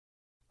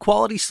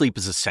Quality sleep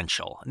is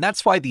essential, and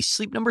that's why the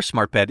Sleep Number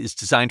Smart Bed is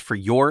designed for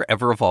your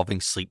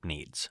ever-evolving sleep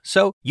needs.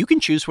 So you can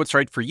choose what's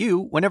right for you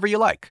whenever you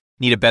like.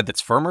 Need a bed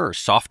that's firmer or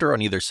softer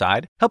on either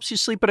side? Helps you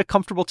sleep at a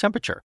comfortable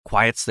temperature.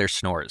 Quiets their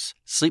snores.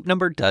 Sleep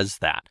Number does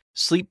that.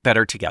 Sleep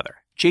better together.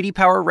 J.D.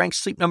 Power ranks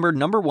Sleep Number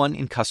 #1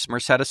 in customer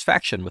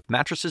satisfaction with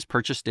mattresses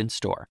purchased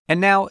in-store.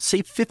 And now,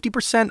 save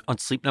 50% on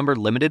Sleep Number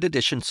limited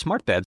edition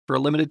smart beds for a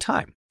limited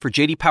time. For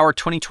J.D. Power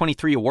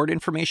 2023 award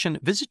information,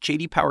 visit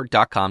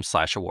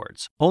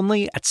jdpower.com/awards.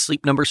 Only at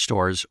Sleep Number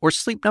stores or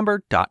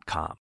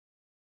sleepnumber.com.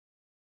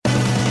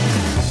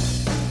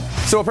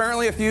 So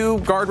apparently a few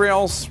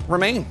guardrails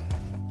remain.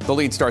 The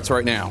lead starts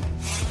right now.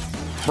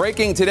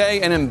 Breaking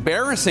today, an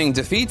embarrassing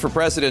defeat for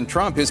President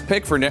Trump. His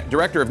pick for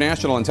Director of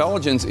National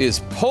Intelligence is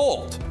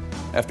pulled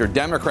after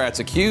Democrats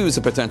accuse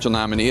a potential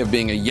nominee of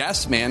being a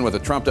yes man with a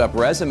trumped-up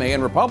resume,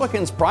 and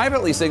Republicans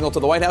privately signal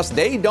to the White House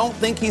they don't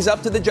think he's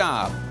up to the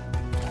job.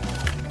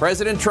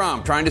 President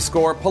Trump trying to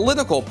score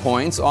political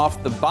points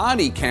off the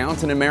body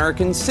count in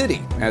American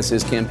City as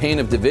his campaign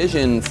of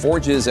division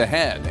forges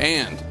ahead.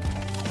 And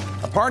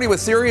a party with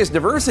serious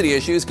diversity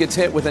issues gets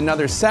hit with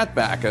another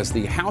setback as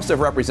the House of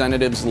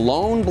Representatives'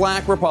 lone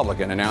black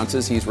Republican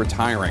announces he's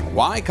retiring.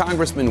 Why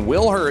Congressman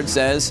Will Hurd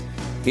says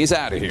he's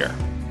out of here.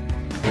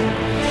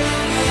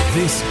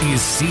 This is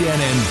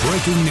CNN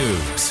Breaking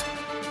News.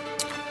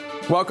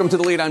 Welcome to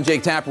The Lead. I'm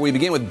Jake Tapper. We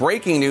begin with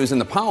breaking news in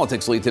the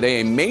politics lead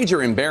today. A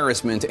major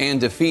embarrassment and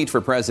defeat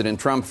for President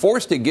Trump,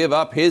 forced to give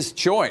up his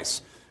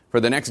choice for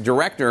the next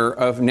director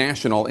of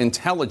national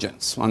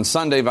intelligence. On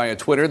Sunday via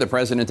Twitter, the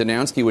president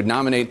announced he would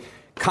nominate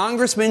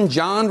Congressman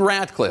John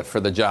Ratcliffe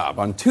for the job.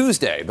 On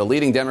Tuesday, the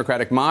leading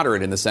Democratic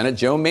moderate in the Senate,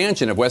 Joe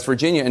Manchin of West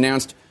Virginia,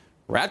 announced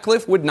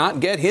Ratcliffe would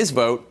not get his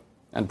vote.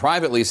 And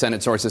privately,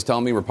 Senate sources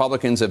tell me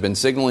Republicans have been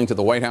signaling to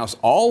the White House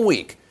all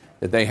week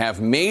that they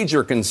have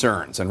major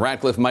concerns and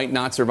Ratcliffe might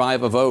not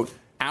survive a vote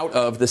out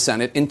of the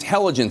Senate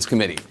Intelligence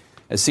Committee.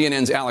 As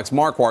CNN's Alex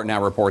Marquardt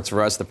now reports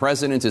for us, the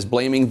president is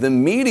blaming the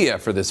media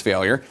for this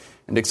failure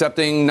and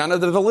accepting none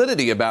of the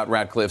validity about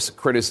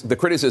the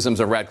criticisms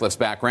of Ratcliffe's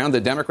background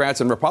that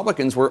Democrats and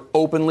Republicans were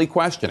openly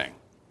questioning.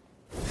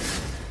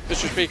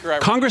 Mr. Speaker,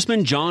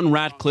 Congressman John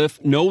Ratcliffe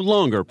no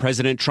longer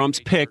President Trump's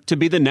pick to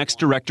be the next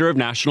director of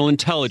national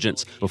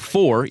intelligence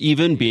before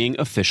even being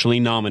officially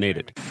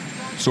nominated.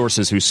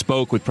 Sources who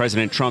spoke with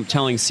President Trump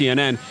telling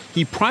CNN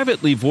he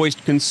privately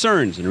voiced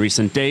concerns in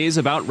recent days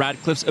about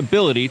Ratcliffe's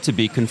ability to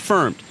be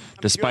confirmed,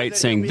 despite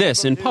saying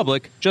this in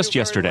public just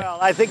yesterday. Well,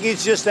 I think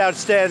he's just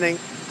outstanding,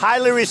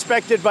 highly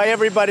respected by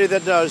everybody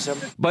that knows him.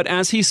 But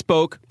as he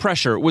spoke,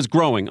 pressure was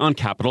growing on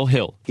Capitol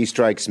Hill. He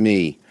strikes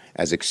me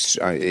as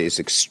is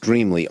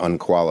extremely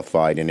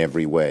unqualified in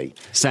every way.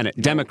 Senate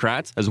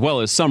Democrats, as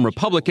well as some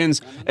Republicans,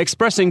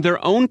 expressing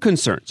their own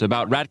concerns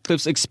about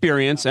Ratcliffe's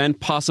experience and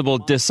possible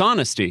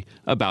dishonesty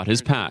about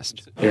his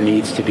past. There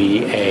needs to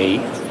be a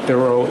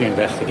thorough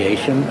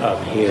investigation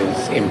of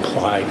his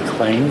implied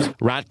claims.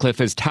 Ratcliffe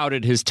has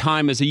touted his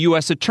time as a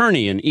U.S.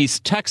 attorney in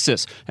East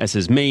Texas as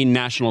his main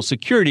national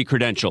security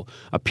credential,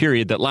 a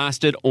period that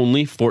lasted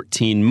only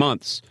 14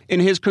 months. In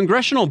his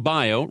congressional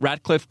bio,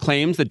 Ratcliffe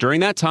claims that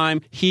during that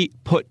time, he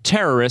put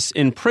terrorists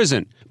in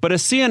prison. But a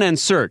CNN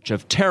search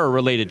of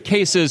terror-related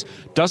cases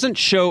doesn't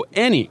show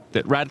any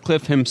that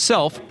Ratcliffe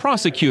himself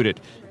prosecuted,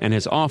 and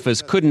his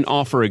office couldn't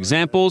offer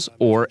examples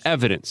or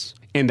evidence.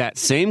 In that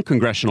same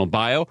congressional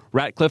bio,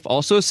 Ratcliffe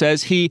also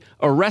says he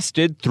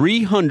arrested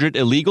 300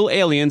 illegal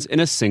aliens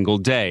in a single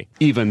day,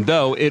 even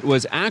though it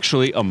was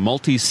actually a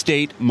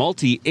multi-state,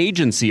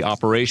 multi-agency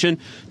operation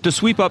to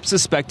sweep up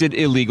suspected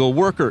illegal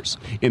workers.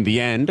 In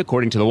the end,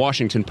 according to the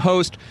Washington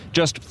Post,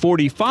 just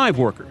 45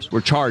 workers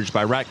were charged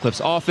by Ratcliffe's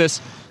office,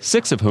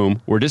 6 of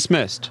whom were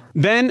dismissed.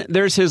 Then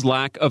there's his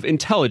lack of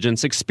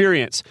intelligence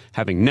experience,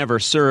 having never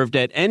served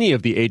at any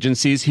of the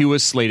agencies he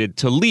was slated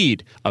to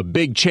lead, a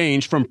big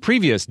change from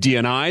previous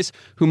DNIs,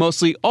 who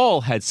mostly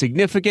all had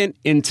significant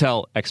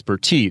intel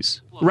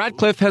expertise.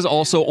 Ratcliffe has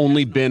also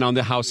only been on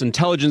the House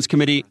Intelligence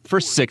Committee for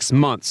 6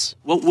 months.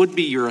 What would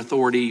be your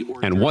authority?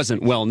 And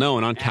wasn't well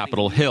known on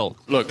Capitol Hill.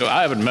 Look,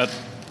 I haven't met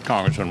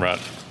Congressman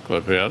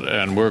Ratcliffe yet,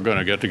 and we're going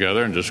to get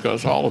together and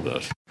discuss all of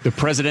this. The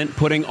president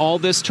putting all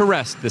this to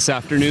rest this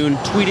afternoon,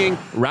 tweeting,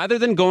 rather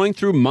than going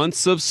through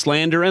months of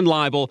slander and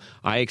libel,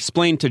 I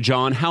explained to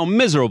John how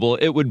miserable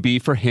it would be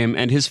for him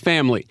and his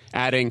family,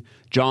 adding,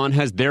 John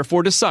has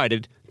therefore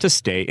decided to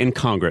stay in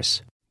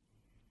Congress.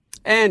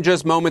 And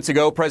just moments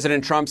ago,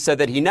 President Trump said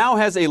that he now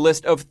has a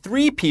list of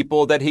 3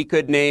 people that he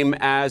could name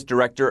as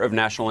Director of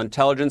National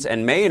Intelligence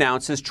and may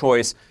announce his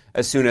choice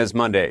as soon as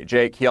Monday.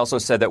 Jake, he also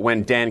said that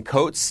when Dan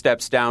Coats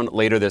steps down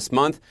later this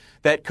month,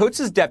 that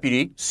Coates'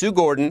 deputy, Sue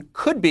Gordon,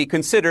 could be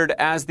considered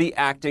as the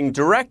acting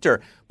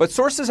director. But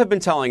sources have been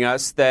telling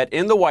us that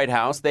in the White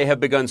House, they have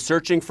begun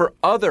searching for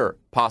other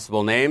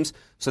possible names.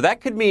 So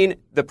that could mean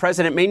the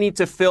president may need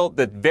to fill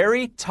the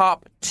very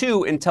top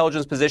 2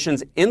 intelligence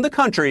positions in the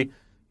country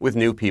with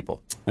new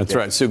people. That's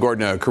right. Sue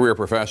Gordon, a career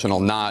professional,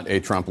 not a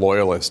Trump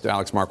loyalist.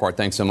 Alex Marquardt,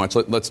 thanks so much.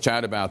 Let's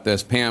chat about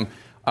this. Pam,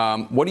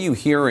 what are you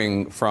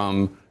hearing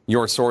from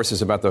your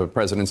sources about the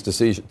president's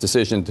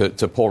decision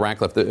to pull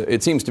Ratcliffe,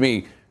 it seems to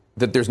me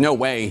that there's no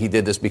way he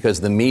did this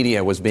because the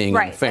media was being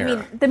unfair. I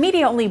mean, the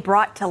media only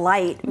brought to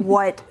light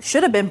what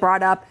should have been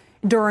brought up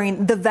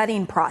during the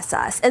vetting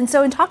process. And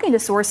so in talking to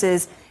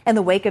sources in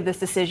the wake of this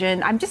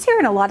decision, I'm just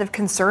hearing a lot of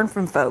concern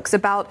from folks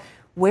about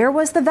where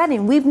was the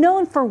vetting? We've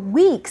known for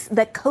weeks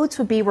that coats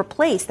would be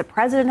replaced. The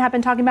president had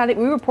been talking about it.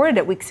 We reported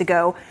it weeks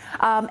ago.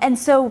 And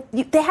so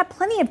they had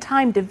plenty of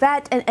time to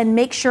vet and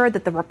make sure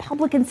that the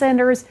Republican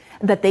senators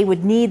that they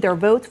would need their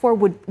votes for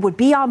would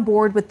be on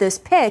board with this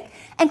pick.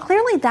 And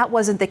clearly that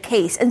wasn't the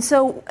case. And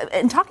so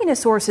in talking to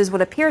sources,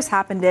 what appears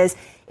happened is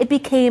it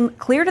became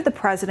clear to the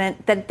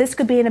president that this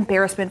could be an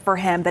embarrassment for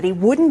him, that he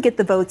wouldn't get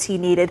the votes he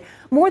needed,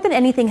 more than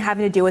anything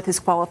having to do with his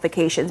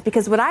qualifications.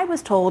 Because what I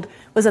was told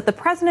was that the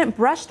president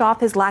brushed off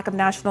his lack of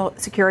national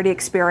security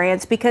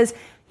experience because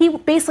he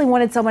basically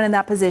wanted someone in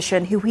that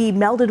position who he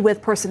melded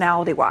with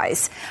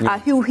personality-wise,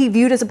 who he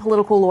viewed as a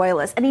political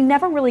loyalist. And he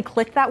never really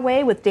clicked that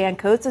way with Dan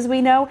Coats, as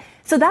we know.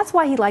 So that's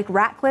why he liked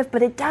Ratcliffe.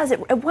 But it does.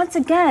 Once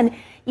again,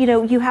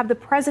 you have the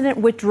president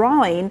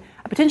withdrawing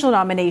a potential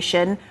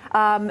nomination,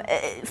 and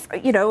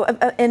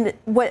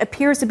what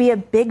appears to be a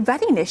big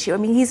vetting issue. I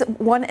mean, he's a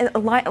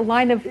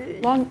line of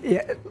long.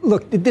 Yeah,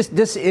 look,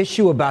 this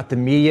issue about the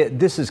media,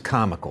 this is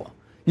comical.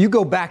 You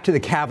go back to the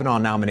Kavanaugh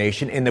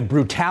nomination and the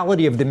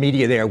brutality of the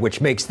media there,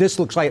 which makes this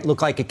look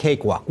like a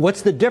cakewalk.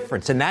 What's the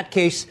difference? In that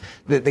case,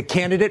 the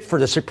candidate for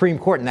the Supreme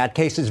Court in that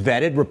case is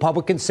vetted.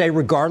 Republicans say,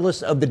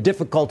 regardless of the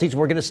difficulties,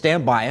 we're going to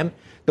stand by him.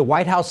 The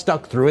White House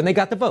stuck through and they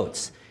got the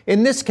votes.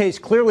 In this case,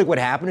 clearly what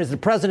happened is the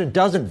president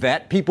doesn't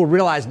vet. People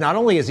realize not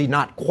only is he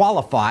not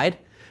qualified,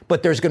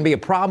 but there's going to be a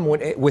problem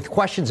with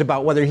questions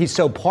about whether he's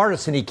so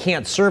partisan he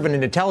can't serve in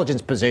an intelligence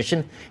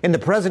position. And the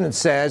president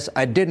says,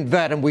 I didn't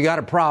vet him. We got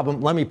a problem.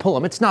 Let me pull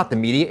him. It's not the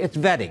media. It's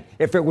vetting.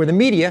 If it were the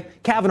media,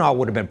 Kavanaugh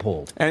would have been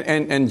pulled.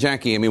 And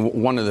Jackie, I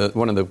mean, one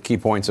of the key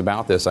points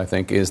about this, I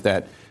think, is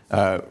that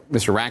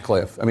Mr.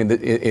 Ratcliffe, I mean,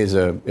 is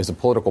a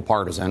political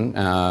partisan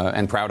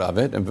and proud of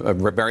it,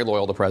 very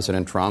loyal to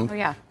President Trump. Oh,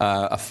 yeah.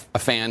 A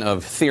fan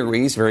of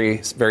theories,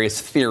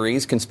 various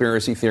theories,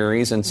 conspiracy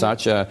theories and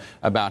such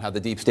about how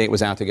the deep state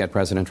was out to get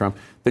President Trump.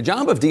 The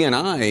job of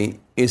DNI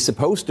is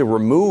supposed to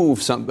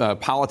remove some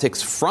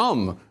politics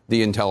from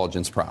the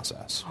intelligence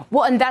process.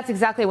 Well, and that's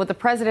exactly what the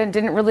president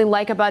didn't really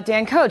like about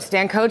Dan Coats.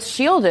 Dan Coats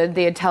shielded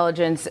the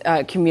intelligence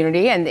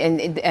community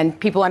and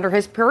people under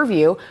his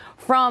purview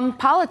from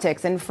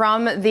politics and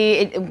from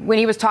when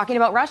he was talking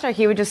about Russia,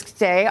 he would just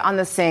stay on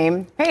the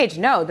same page.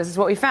 No, this is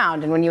what we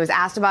found. And when he was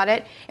asked about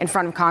it in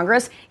front of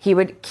Congress, he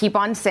would keep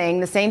on saying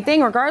the same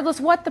thing, regardless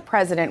what the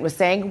president was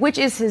saying, which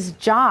is his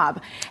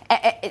job.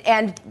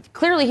 And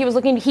clearly he was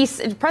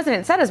the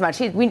president said as much.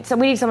 We need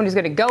someone who's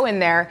going to go in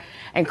there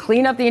and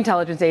clean up the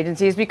intelligence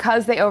agencies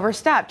because they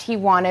overstepped. He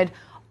wanted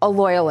a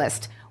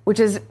loyalist, which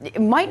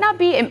might not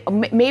be,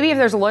 maybe if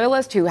there's a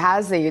loyalist who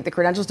has the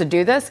credentials to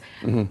do this,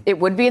 it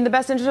would be in the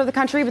best interest of the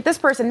country. But this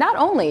person, not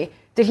only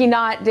was he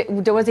not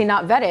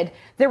vetted,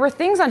 there were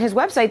things on his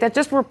website that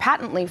just were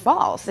patently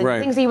false. And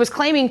things he was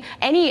claiming,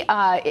 any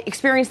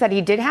experience that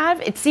he did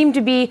have, it seemed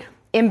to be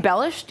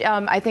embellished,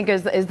 I think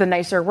is the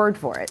nicer word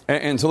for it.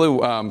 And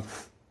Tolu,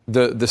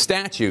 the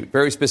statute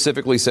very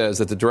specifically says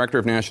that the Director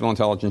of National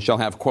Intelligence shall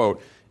have,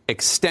 quote,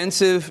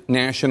 extensive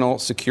national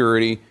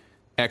security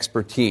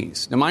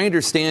expertise. Now, my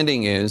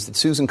understanding is that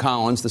Susan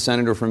Collins, the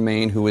senator from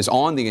Maine who is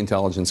on the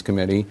Intelligence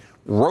Committee,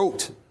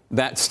 wrote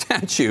that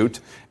statute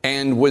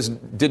and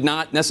did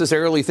not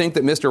necessarily think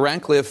that Mr.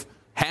 Ratcliffe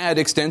had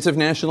extensive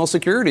national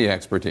security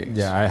expertise.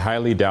 Yeah, I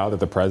highly doubt that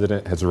the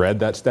president has read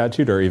that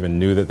statute or even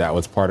knew that that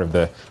was part of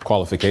the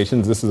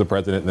qualifications. This is a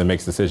president that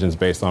makes decisions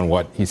based on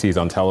what he sees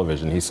on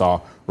television. He saw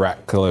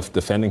Ratcliffe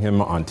defending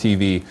him on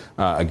TV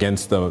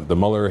against the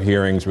Mueller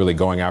hearings, really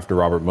going after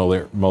Robert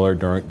Mueller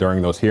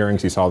during those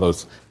hearings. He saw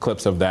those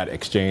clips of that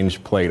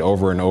exchange played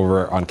over and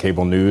over on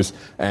cable news,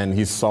 and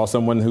he saw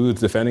someone who's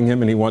defending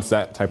him, and he wants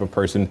that type of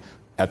person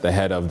at the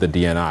head of the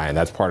DNI. And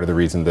that's part of the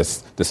reason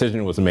this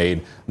decision was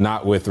made,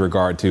 not with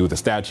regard to the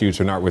statutes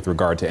or not with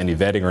regard to any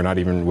vetting or not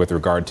even with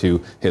regard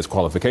to his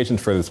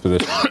qualifications for this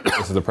position.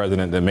 This is the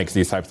president that makes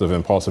these types of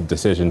impulsive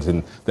decisions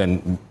and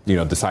then,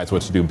 decides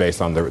what to do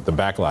based on the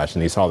backlash.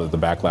 And he saw that the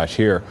backlash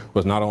here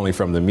was not only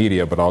from the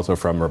media, but also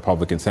from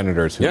Republican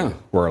senators who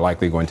were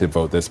likely going to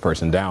vote this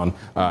person down.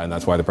 And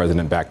that's why the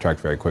president backtracked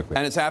very quickly.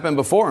 And it's happened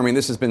before. I mean,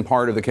 this has been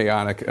part of the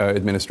chaotic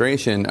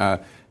administration.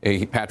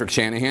 Patrick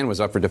Shanahan was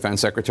up for defense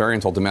secretary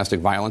until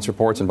domestic violence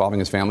reports involving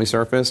his family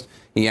surfaced.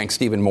 He yanked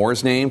Stephen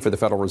Moore's name for the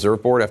Federal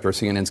Reserve Board after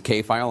CNN's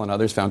K-File and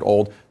others found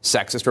old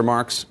sexist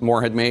remarks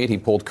Moore had made. He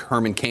pulled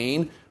Herman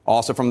Cain,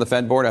 also from the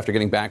Fed board, after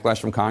getting backlash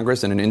from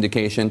Congress and an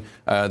indication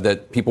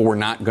that people were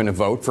not going to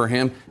vote for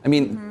him. I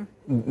mean,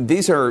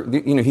 these are,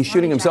 he's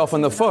shooting himself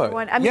in the foot.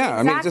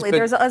 Exactly.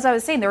 As I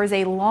was saying, there is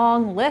a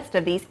long list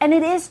of these. And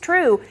it is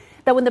true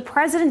that when the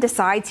president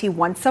decides he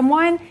wants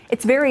someone,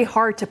 it's very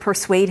hard to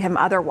persuade him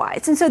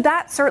otherwise. And so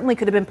that certainly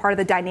could have been part of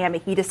the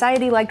dynamic. He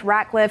decided he liked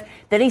Ratcliffe,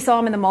 then he saw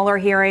him in the Mueller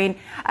hearing,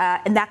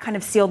 and that kind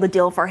of sealed the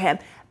deal for him.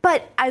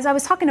 But as I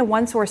was talking to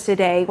one source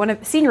today,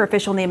 one senior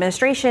official in the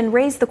administration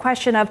raised the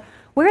question of,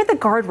 where are the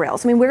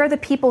guardrails? I mean, where are the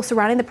people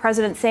surrounding the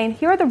president saying,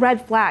 here are the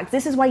red flags.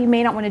 This is why you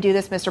may not want to do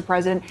this, Mr.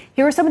 President.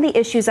 Here are some of the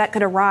issues that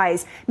could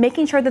arise,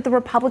 making sure that the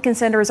Republican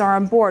senators are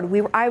on board.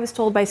 I was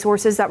told by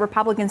sources that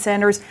Republican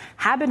senators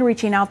have been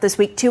reaching out this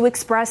week to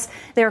express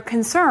their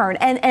concern.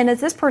 And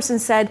as this person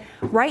said,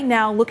 right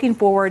now, looking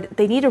forward,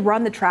 they need to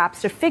run the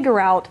traps to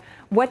figure out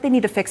what they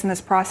need to fix in this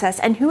process,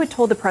 and who had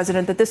told the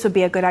president that this would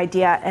be a good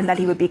idea and that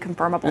he would be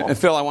confirmable. And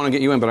Phil, I want to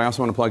get you in, but I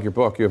also want to plug your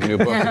book. You have a new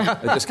book.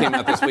 It just came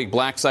out this week,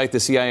 Black Site, the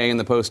CIA in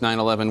the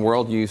Post-9/11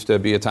 World. You used to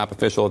be a top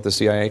official at the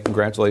CIA.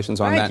 Congratulations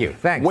on that. Thank you.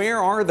 Thanks. Where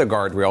are the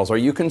guardrails? Are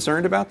you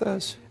concerned about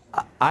this?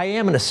 I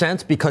am, in a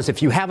sense, because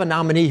if you have a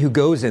nominee who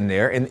goes in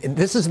there, and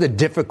this is the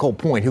difficult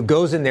point, who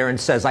goes in there and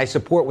says, I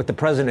support what the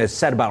president has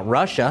said about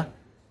Russia,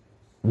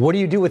 what do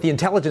you do with the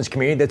intelligence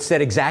community that said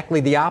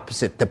exactly the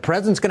opposite? The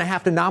president's going to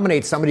have to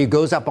nominate somebody who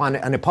goes up on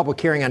a public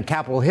hearing on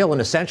Capitol Hill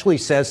and essentially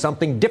says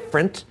something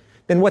different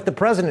than what the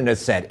president has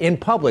said in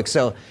public.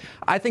 So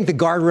I think the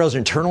guardrails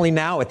internally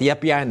now at the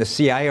FBI and the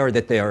CIA are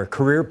that they are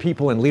career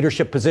people in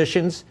leadership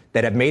positions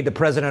that have made the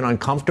president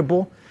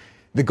uncomfortable.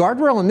 The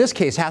guardrail in this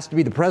case has to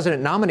be the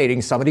president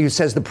nominating somebody who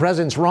says the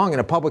president's wrong in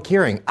a public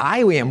hearing.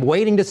 I am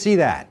waiting to see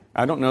that.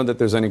 I don't know that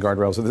there's any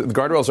guardrails. The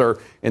guardrails are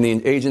in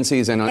the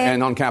agencies and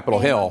on Capitol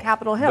Hill,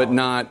 but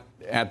not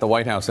at the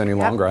White House any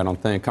longer, I don't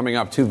think. Coming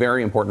up, two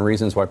very important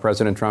reasons why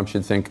President Trump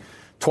should think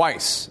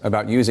twice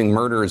about using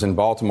murders in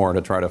Baltimore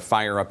to try to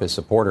fire up his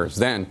supporters.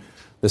 Then,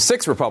 the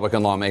sixth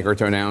Republican lawmaker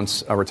to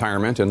announce a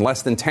retirement in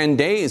less than 10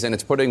 days, and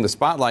it's putting the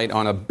spotlight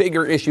on a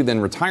bigger issue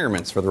than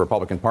retirements for the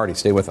Republican Party.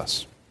 Stay with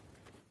us.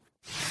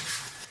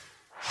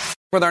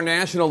 With our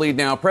national lead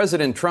now,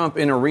 President Trump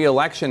in a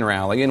re-election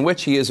rally in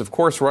which he is, of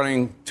course,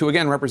 running to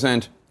again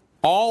represent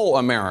all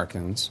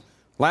Americans,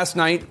 last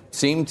night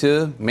seemed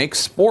to make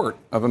sport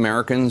of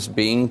Americans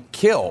being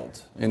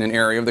killed in an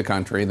area of the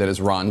country that is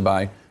run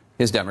by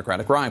his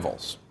Democratic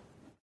rivals.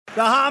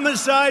 The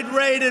homicide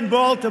rate in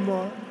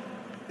Baltimore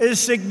is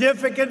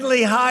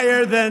significantly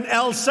higher than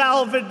El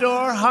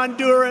Salvador,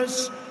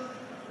 Honduras,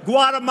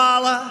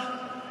 Guatemala.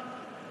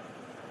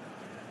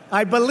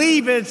 I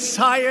believe it's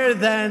higher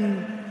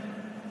than...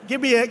 Give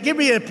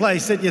me a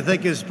place that you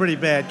think is pretty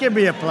bad. Give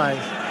me a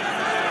place.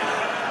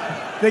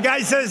 The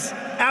guy says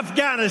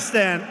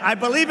Afghanistan. I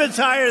believe it's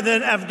higher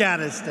than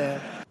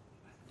Afghanistan.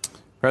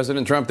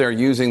 President Trump there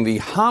using the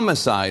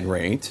homicide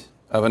rate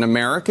of an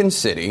American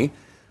city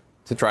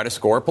to try to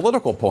score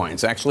political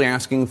points, actually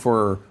asking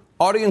for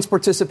audience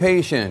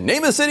participation.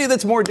 Name a city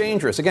that's more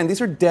dangerous. Again,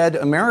 these are dead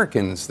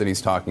Americans that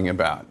he's talking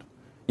about.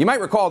 You might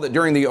recall that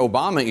during the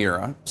Obama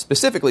era,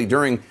 specifically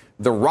during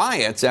the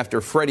riots after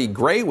Freddie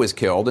Gray was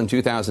killed in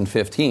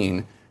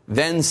 2015,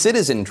 then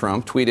citizen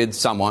Trump tweeted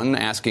someone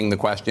asking the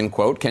question,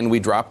 quote, can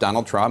we drop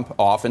Donald Trump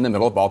off in the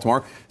middle of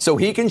Baltimore so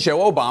he can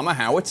show Obama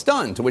how it's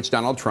done? To which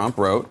Donald Trump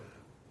wrote,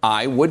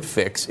 I would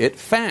fix it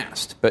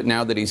fast. But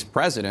now that he's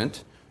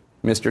president,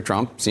 Mr.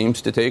 Trump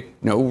seems to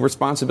take no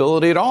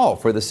responsibility at all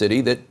for the city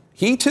that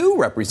he, too,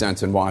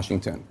 represents in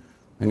Washington.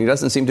 And he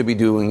doesn't seem to be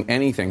doing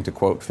anything to,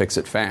 quote, fix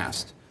it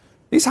fast.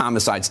 These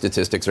homicide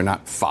statistics are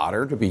not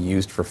fodder to be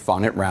used for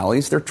fun at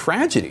rallies. They're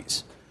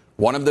tragedies.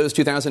 One of those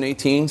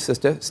 2018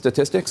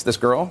 statistics, this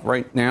girl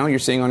right now you're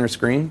seeing on your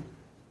screen,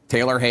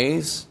 Taylor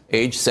Hayes,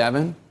 age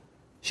 7.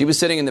 She was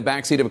sitting in the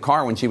backseat of a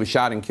car when she was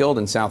shot and killed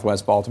in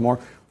southwest Baltimore.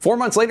 4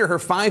 months later, her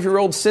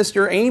 5-year-old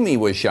sister, Amy,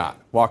 was shot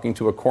walking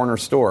to a corner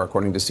store,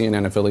 according to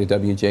CNN affiliate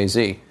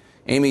WJZ.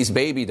 Amy's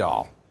baby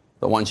doll,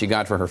 the one she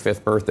got for her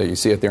 5th birthday, you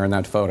see it there in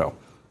that photo,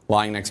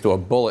 lying next to a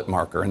bullet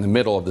marker in the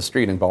middle of the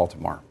street in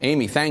Baltimore.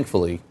 Amy,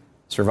 thankfully,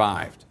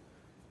 survived.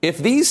 If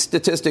these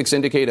statistics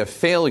indicate a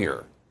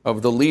failure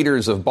of the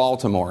leaders of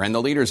Baltimore and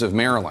the leaders of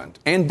Maryland,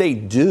 and they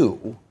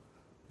do,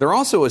 they're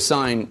also a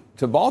sign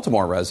to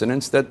Baltimore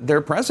residents that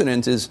their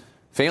president is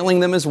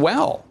failing them as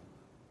well.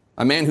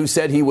 A man who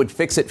said he would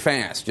fix it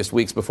fast just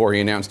weeks before he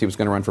announced he was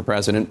going to run for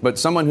president, but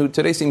someone who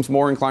today seems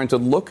more inclined to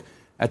look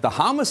at the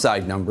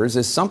homicide numbers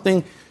as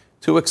something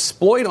to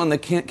exploit on the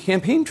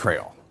campaign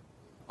trail,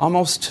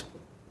 almost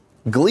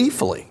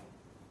gleefully.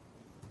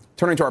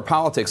 Turning to our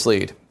politics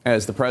lead,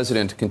 as the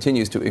president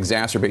continues to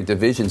exacerbate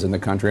divisions in the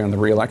country on the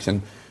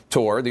re-election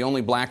tour, the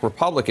only black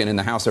Republican in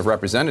the House of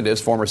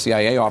Representatives, former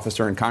CIA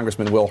officer and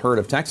Congressman Will Hurd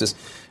of Texas,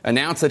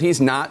 announced that he's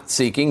not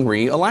seeking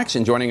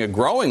re-election, joining a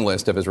growing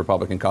list of his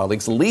Republican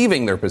colleagues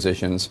leaving their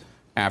positions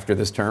after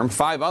this term.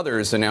 5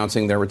 others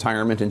announcing their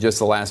retirement in just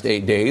the last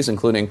 8 days,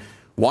 including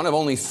one of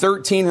only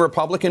 13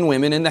 Republican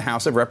women in the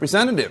House of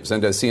Representatives.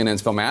 And as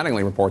CNN's Phil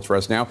Mattingly reports for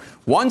us now,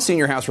 one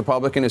senior House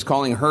Republican is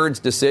calling Hurd's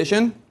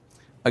decision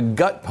a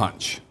gut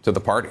punch to the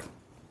party.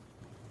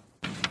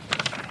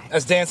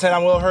 As Dan said,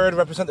 I'm Will Hurd,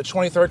 represent the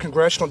 23rd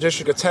Congressional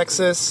District of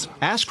Texas.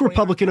 Ask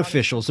Republican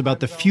officials about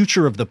the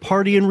future of the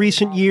party in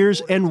recent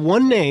years, and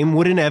one name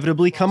would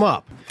inevitably come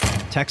up: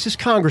 Texas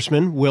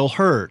Congressman Will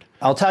Hurd.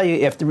 I'll tell you,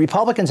 if the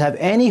Republicans have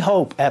any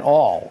hope at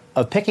all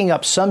of picking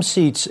up some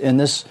seats in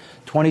this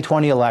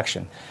 2020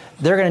 election,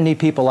 they're going to need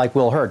people like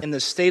Will Hurd. In the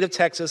state of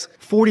Texas,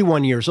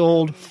 41 years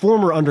old,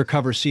 former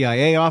undercover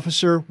CIA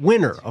officer,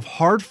 winner of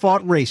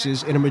hard-fought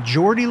races in a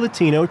majority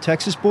Latino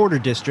Texas border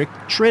district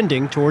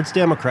trending towards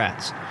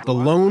Democrats. The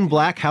lone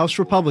black House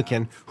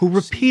Republican who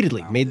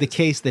repeatedly made the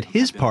case that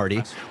his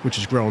party, which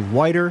has grown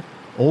whiter,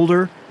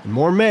 older, and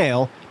more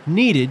male,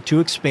 needed to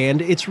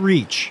expand its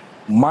reach.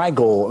 My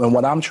goal and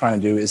what I'm trying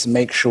to do is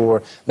make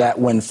sure that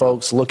when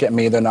folks look at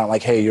me, they're not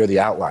like, hey, you're the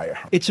outlier.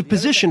 It's a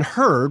position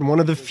Hurd, one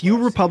of the few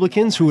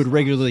Republicans who would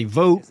regularly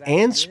vote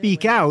and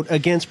speak out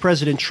against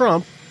President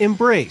Trump,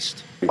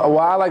 embraced. Well,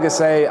 I like to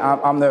say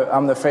I'm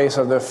the face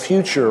of the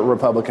future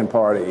Republican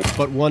Party.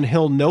 But one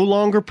he'll no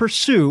longer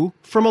pursue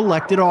from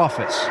elected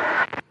office.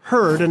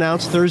 Hurd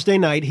announced Thursday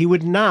night he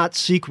would not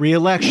seek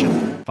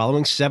re-election,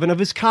 following 7 of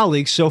his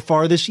colleagues so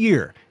far this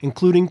year,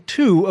 including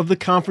 2 of the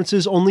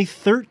conference's only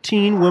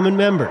 13 women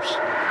members.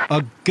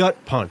 A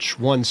gut punch,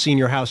 one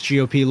senior House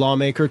GOP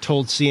lawmaker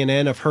told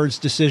CNN of Hurd's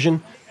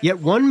decision, yet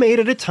one made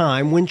at a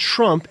time when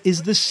Trump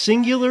is the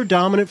singular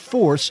dominant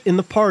force in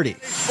the party.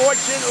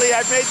 Fortunately,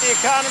 I've made the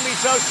economy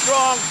so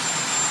strong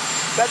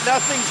that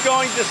nothing's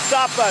going to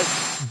stop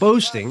us.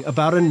 Boasting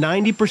about a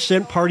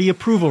 90% party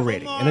approval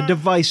rating and a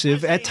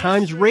divisive, at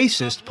times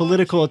racist,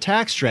 political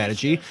attack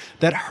strategy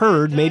that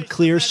Hurd made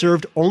clear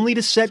served only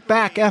to set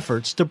back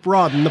efforts to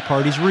broaden the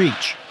party's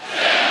reach.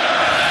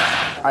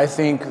 I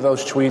think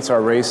those tweets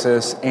are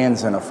racist and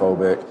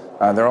xenophobic.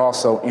 They're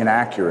also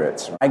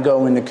inaccurate. I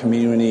go into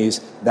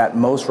communities that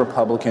most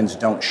Republicans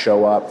don't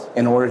show up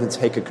in order to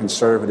take a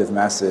conservative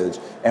message.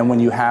 And when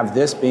you have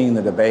this being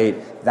the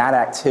debate, that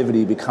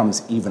activity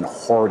becomes even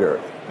harder.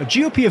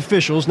 GOP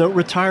officials note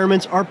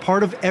retirements are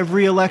part of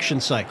every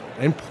election cycle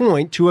and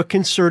point to a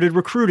concerted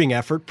recruiting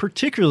effort,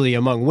 particularly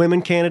among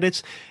women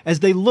candidates, as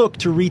they look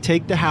to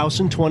retake the House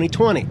in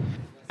 2020.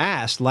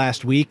 Asked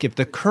last week if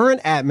the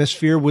current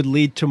atmosphere would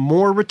lead to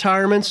more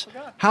retirements,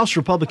 House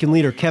Republican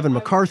leader Kevin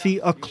McCarthy,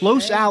 a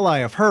close ally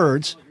of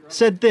Hurd's,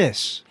 said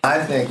this.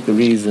 I think the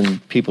reason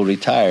people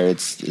retire,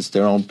 it's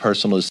their own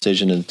personal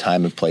decision and the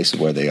time and place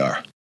of where they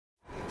are.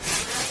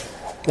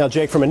 Now,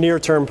 Jake, from a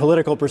near-term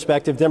political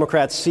perspective,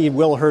 Democrats see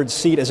Will Hurd's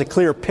seat as a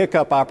clear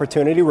pickup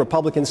opportunity.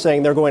 Republicans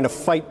saying they're going to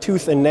fight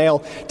tooth and nail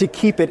to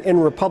keep it in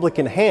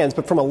Republican hands.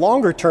 But from a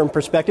longer-term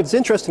perspective, it's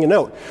interesting to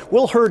note,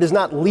 Will Hurd is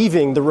not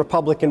leaving the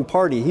Republican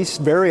Party. He's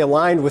very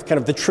aligned with kind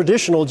of the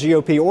traditional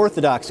GOP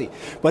orthodoxy.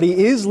 But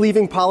he is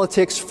leaving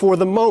politics for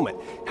the moment.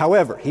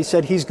 However, he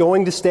said he's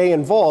going to stay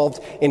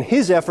involved in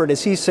his effort,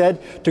 as he said,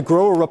 to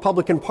grow a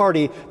Republican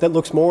Party that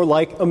looks more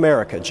like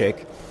America,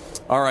 Jake.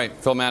 All right,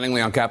 Phil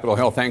Mattingly on Capitol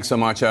Hill. Thanks so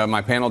much.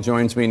 My panel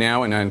joins me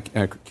now, and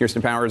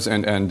Kirsten Powers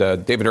and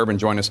David Urban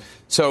join us.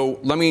 So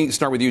let me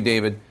start with you,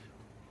 David.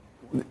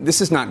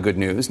 This is not good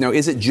news. Now,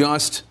 is it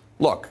just,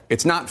 look,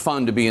 it's not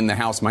fun to be in the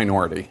House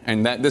minority,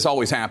 and this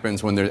always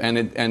happens when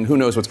and who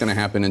knows what's going to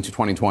happen into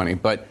 2020.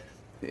 But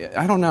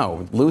I don't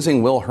know.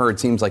 Losing Will Hurd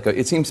seems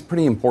it seems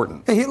pretty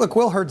important. Hey, look,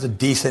 Will Hurd's a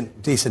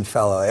decent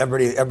fellow.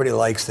 Everybody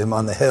likes him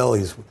on the Hill.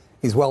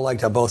 He's well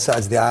liked on both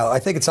sides of the aisle. I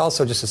think it's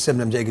also just a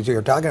symptom, Jake, as you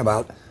were talking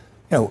about.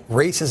 You know,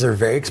 races are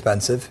very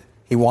expensive.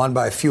 He won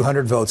by a few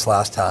hundred votes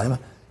last time.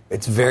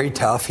 It's very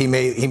tough. He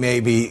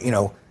may be,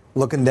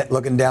 looking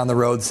down the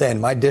road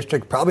saying, my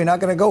district probably not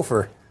going to go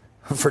for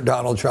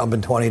Donald Trump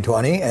in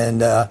 2020,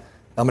 and I'm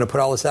going to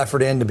put all this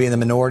effort in to be in the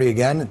minority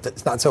again.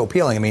 It's not so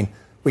appealing. I mean,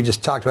 we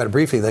just talked about it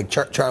briefly, like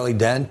Charlie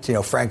Dent,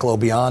 Frank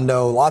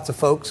Lobiondo, lots of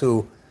folks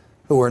who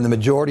were in the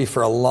majority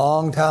for a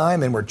long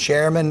time and were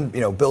chairman,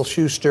 Bill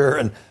Schuster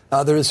and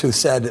others who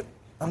said,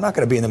 I'm not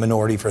going to be in the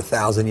minority for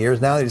 1,000 years.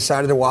 Now they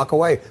decided to walk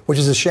away, which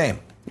is a shame.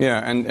 Yeah,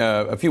 and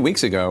a few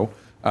weeks ago,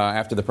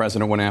 after the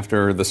president went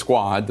after the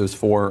squad, those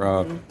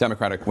 4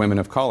 Democratic women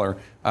of color,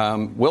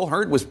 Will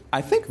Hurd was,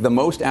 I think, the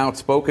most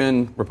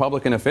outspoken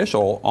Republican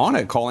official on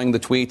it, calling the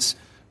tweets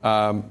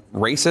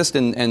racist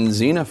and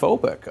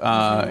xenophobic.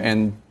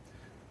 And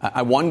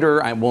I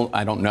wonder, I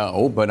don't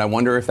know, but I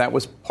wonder if that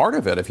was part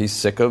of it, if he's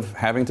sick of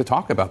having to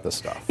talk about this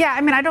stuff. Yeah, I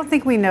mean, I don't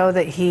think we know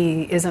that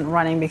he isn't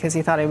running because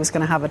he thought he was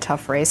going to have a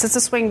tough race. It's a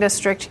swing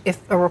district.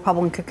 If a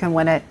Republican can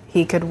win it,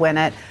 he could win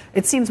it.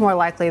 It seems more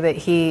likely that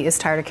he is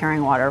tired of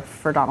carrying water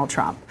for Donald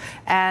Trump.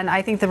 And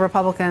I think the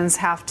Republicans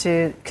have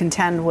to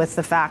contend with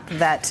the fact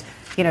that,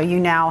 you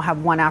now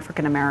have one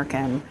African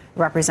American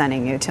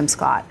representing you, Tim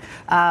Scott.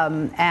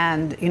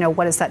 And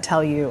what does that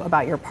tell you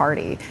about your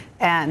party?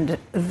 And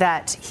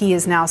that he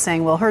is now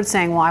saying, Will Hurd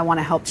saying, well, I want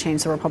to help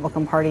change the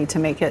Republican Party to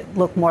make it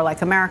look more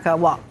like America.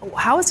 Well,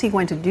 how is he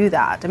going to do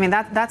that? I mean,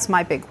 that's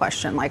my big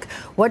question. Like,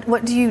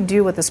 what do you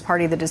do with this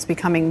party that is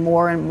becoming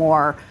more and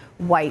more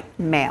white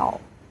male?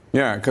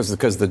 Yeah,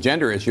 because the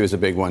gender issue is a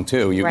big one,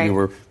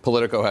 too.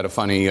 Politico had a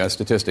funny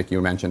statistic you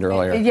mentioned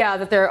earlier. Yeah,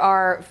 that there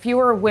are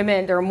fewer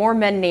women, there are more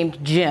men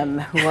named Jim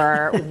who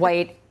are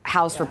white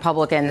House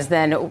Republicans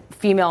than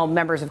female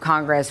members of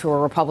Congress who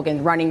are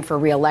Republicans running for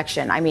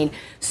re-election. I mean,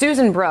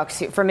 Susan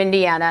Brooks from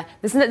Indiana,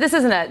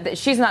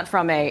 she's not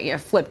from a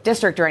flipped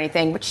district or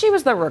anything, but she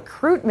was the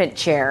recruitment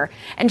chair,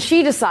 and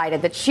she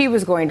decided that she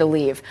was going to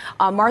leave.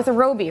 Martha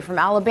Roby from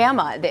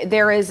Alabama,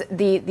 there is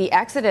the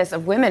exodus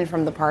of women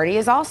from the party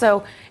is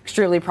also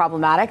extremely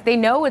problematic. They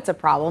know it's a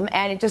problem,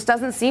 and it just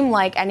doesn't seem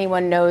like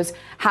anyone knows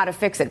how to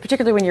fix it,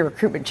 particularly when your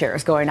recruitment chair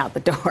is going out the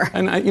door.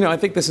 And I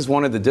think this is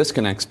one of the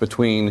disconnects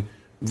between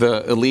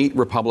the elite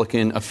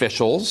Republican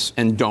officials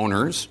and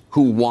donors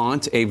who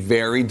want a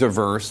very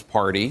diverse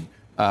party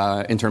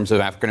in terms of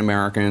African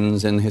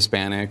Americans and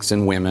Hispanics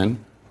and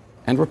women,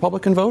 and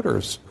Republican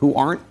voters who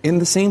aren't in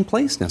the same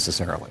place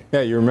necessarily.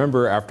 Yeah, you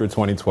remember after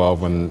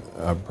 2012 when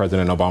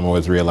President Obama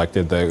was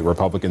reelected, the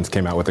Republicans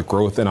came out with a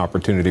Growth and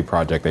Opportunity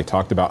Project. They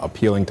talked about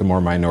appealing to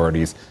more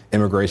minorities,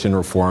 immigration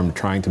reform,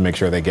 trying to make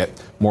sure they get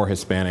more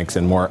Hispanics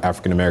and more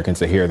African Americans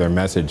to hear their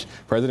message.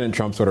 President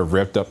Trump sort of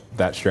ripped up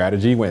that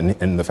strategy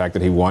and the fact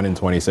that he won in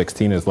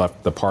 2016 has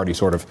left the party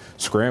sort of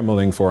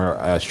scrambling for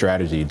a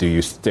strategy. Do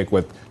you stick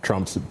with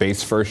Trump's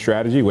base first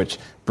strategy, which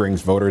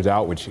brings voters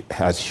out, which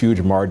has huge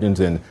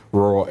margins in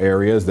rural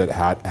areas that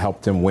had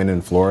helped him win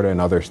in Florida and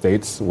other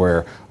states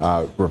where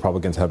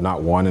Republicans have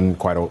not won in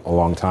quite a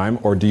long time?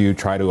 Or do you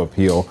try to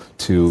appeal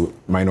to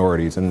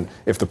minorities? And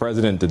if the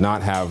president did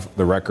not have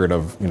the record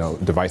of,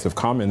 divisive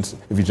comments,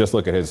 if you just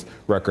look at his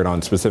record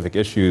on specific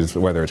issues,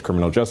 whether it's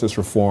criminal justice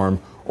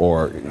reform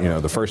or,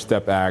 the First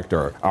Step Act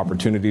or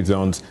opportunity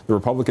zones, the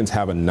Republicans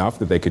have enough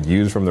that they could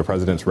use from the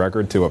president's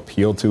record to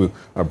appeal to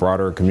a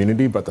broader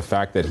community. But the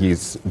fact that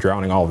he's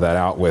drowning all of that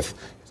out with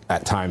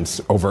at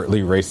times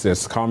overtly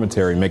racist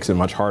commentary makes it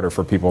much harder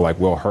for people like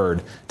Will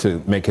Hurd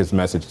to make his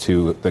message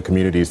to the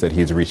communities that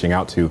he's reaching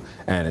out to.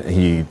 And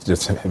he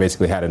just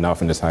basically had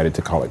enough and decided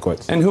to call it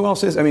quits. And who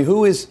else is? I mean,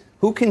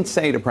 who can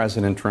say to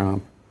President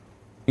Trump,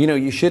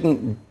 you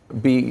shouldn't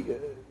be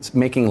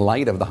making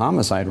light of the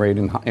homicide rate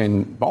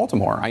in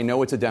Baltimore? I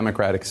know it's a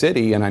Democratic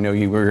city, and I know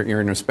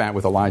you're in a spat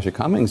with Elijah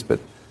Cummings,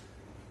 but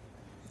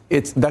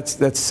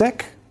that's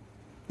sick.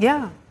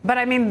 Yeah, but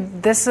I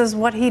mean, this is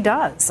what he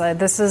does.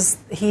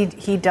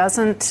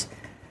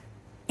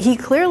 He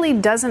clearly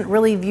doesn't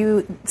really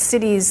view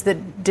cities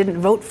that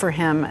didn't vote for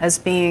him as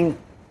being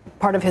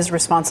part of his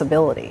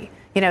responsibility.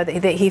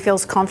 That he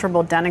feels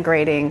comfortable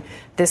denigrating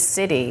this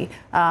city,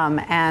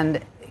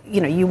 and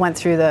you went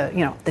through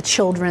the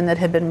children that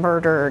had been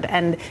murdered,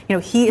 and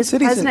he is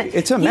president.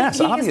 It's a mess.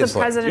 He obviously. is the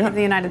president of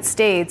the United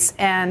States,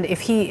 and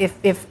if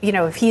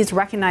he's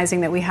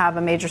recognizing that we have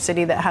a major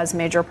city that has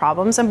major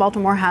problems, and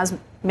Baltimore has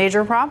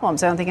major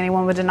problems, I don't think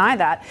anyone would deny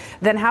that.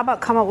 Then how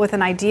about come up with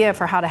an idea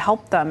for how to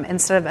help them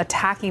instead of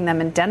attacking them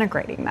and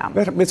denigrating them?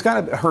 But it's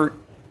got to hurt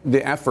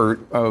the effort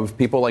of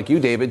people like you,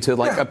 David, to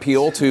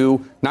appeal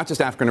to not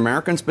just African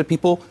Americans, but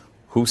people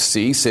who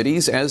see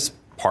cities as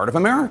part of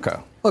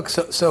America. Look,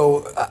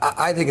 so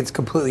I think it's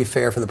completely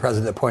fair for the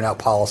president to point out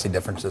policy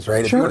differences,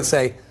 right? Sure. If you want to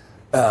say,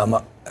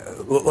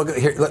 look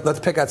here, let's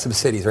pick out some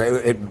cities,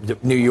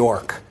 right? New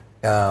York,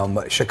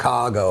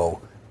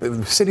 Chicago,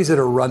 cities that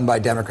are run by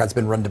Democrats,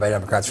 been run by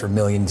Democrats for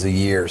millions of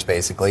years,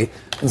 basically,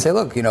 and say,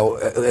 look,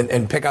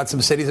 and pick out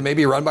some cities that may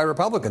be run by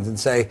Republicans and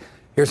say,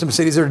 here's some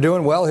cities that are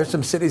doing well, here's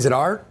some cities that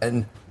aren't,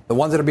 and the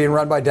ones that are being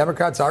run by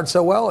Democrats aren't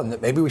so well, and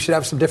that maybe we should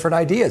have some different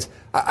ideas.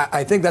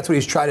 I think that's what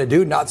he's trying to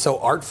do, not so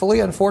artfully,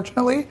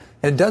 unfortunately,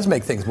 and it does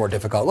make things more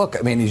difficult. Look,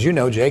 I mean, as you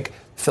know, Jake,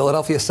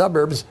 Philadelphia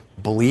suburbs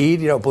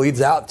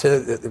bleeds out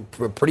to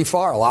pretty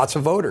far, lots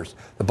of voters.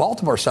 The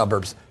Baltimore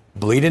suburbs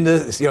bleed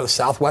into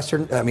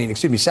southeastern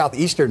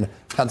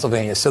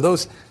Pennsylvania. So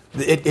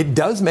it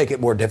does make it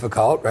more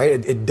difficult,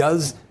 right? It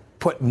does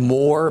put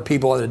more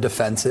people on the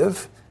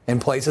defensive in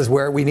places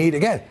where we need,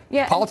 again,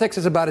 politics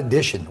is about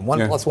addition,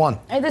 1 + 1.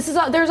 And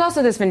there's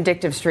also this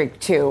vindictive streak,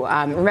 too.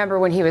 Remember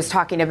when he was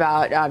talking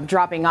about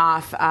dropping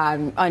off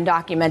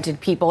undocumented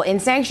people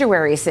in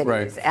sanctuary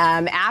cities,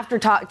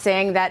 after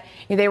saying that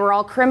they were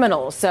all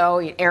criminals.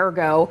 So,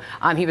 ergo,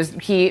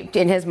 he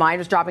in his mind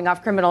was dropping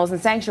off criminals in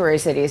sanctuary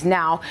cities.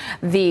 Now,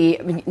 the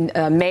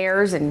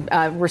mayors and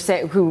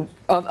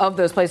of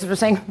those places were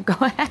saying, go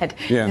ahead.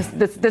 Yeah.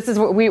 This is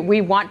what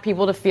we want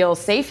people to feel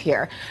safe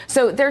here.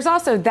 So there's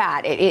also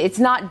that. It's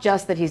not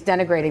just that he's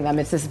denigrating them.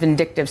 It's this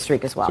vindictive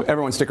streak as well. So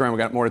everyone stick around. We've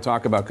got more to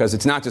talk about because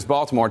it's not just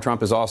Baltimore.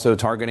 Trump is also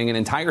targeting an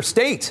entire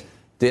state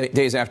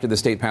days after the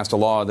state passed a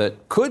law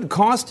that could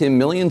cost him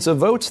millions of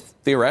votes,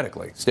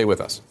 theoretically. Stay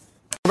with us.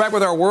 We're back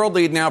with our world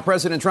lead now.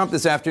 President Trump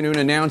this afternoon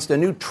announced a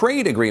new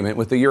trade agreement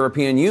with the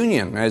European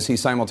Union as he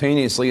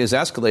simultaneously is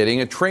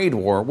escalating a trade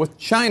war with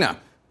China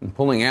and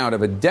pulling out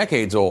of a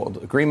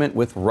decades-old agreement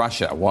with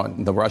Russia,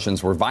 one the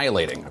Russians were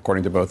violating,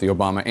 according to both the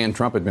Obama and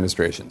Trump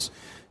administrations.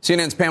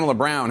 CNN's Pamela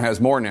Brown has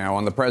more now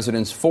on the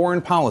president's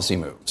foreign policy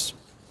moves.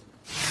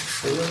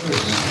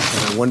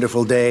 A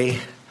wonderful day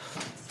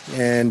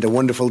and a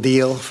wonderful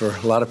deal for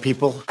a lot of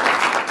people.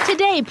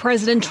 Today,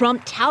 President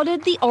Trump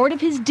touted the art of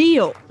his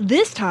deal,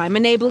 this time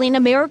enabling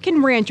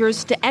American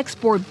ranchers to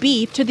export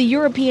beef to the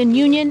European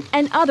Union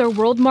and other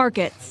world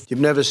markets. You've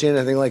never seen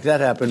anything like that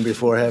happen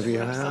before, have you?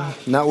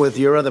 Not with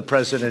your other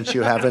presidents,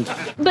 you haven't.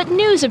 But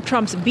news of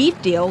Trump's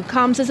beef deal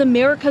comes as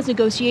America's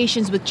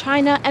negotiations with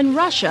China and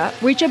Russia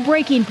reach a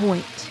breaking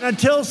point.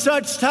 Until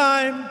such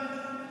time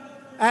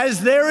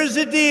as there is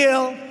a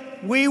deal,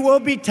 we will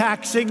be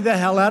taxing the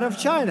hell out of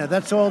China.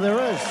 That's all there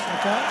is,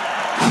 okay?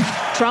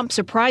 Trump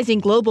surprising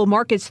global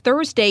markets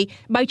Thursday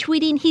by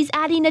tweeting he's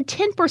adding a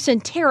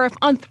 10% tariff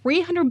on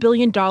 $300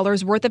 billion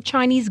worth of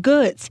Chinese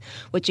goods,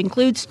 which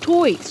includes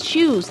toys,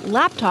 shoes,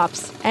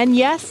 laptops, and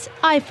yes,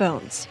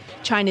 iPhones.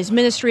 China's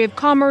Ministry of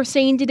Commerce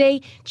saying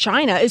today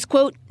China is,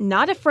 quote,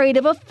 not afraid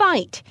of a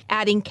fight,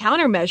 adding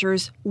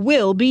countermeasures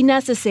will be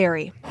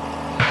necessary.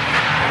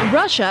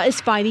 Russia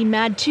is fighting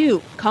mad,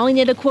 too, calling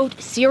it a, quote,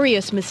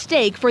 serious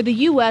mistake for the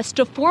U.S.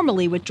 to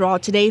formally withdraw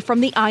today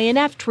from the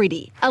INF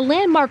Treaty, a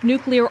landmark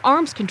nuclear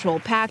arms control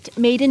pact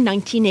made in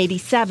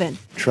 1987.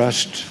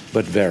 Trust,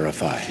 but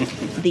verify.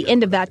 The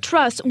end of that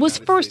trust was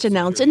first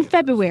announced in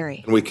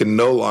February. We can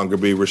no longer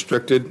be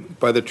restricted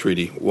by the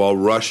treaty while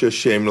Russia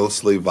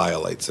shamelessly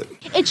violates it.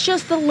 It's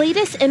just the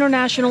latest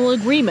international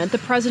agreement the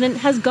president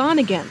has gone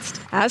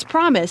against. As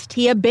promised,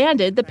 he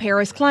abandoned the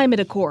Paris Climate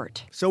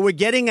Accord. So we're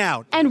getting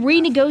out. And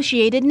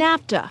renegotiated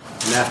NAFTA.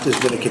 NAFTA's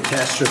been a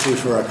catastrophe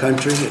for our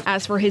country.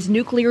 As for his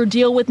nuclear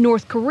deal with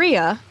North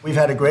Korea, we've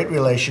had a great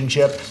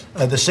relationship.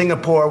 The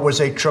Singapore was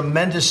a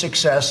tremendous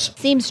success.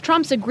 Seems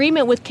Trump's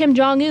agreement with Kim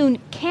Jong-un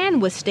can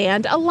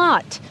withstand a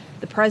lot.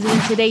 The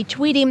president today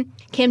tweeting,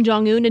 Kim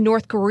Jong-un and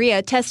North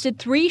Korea tested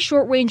 3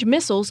 short-range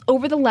missiles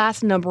over the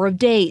last number of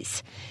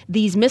days.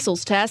 These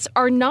missiles tests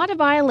are not a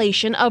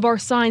violation of our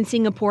signed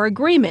Singapore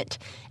agreement,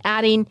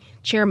 adding,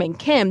 Chairman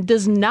Kim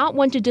does not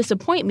want to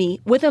disappoint me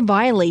with a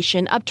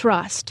violation of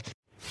trust.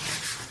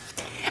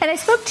 And I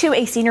spoke to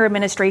a senior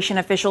administration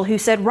official who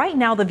said right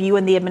now the view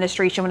in the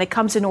administration when it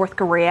comes to North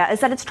Korea is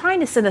that it's trying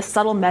to send a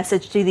subtle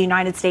message to the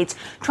United States,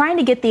 trying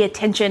to get the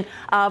attention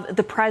of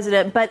the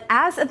president. But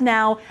as of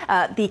now,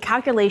 the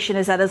calculation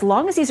is that as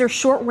long as these are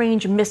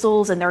short-range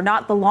missiles and they're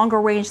not the longer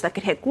range that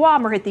could hit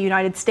Guam or hit the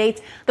United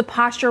States, the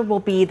posture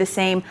will be the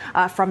same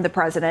from the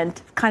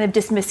president, kind of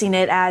dismissing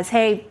it as,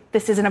 hey,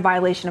 this isn't a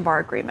violation of our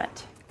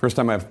agreement. First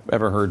time I've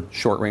ever heard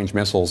short-range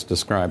missiles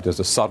described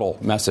as a subtle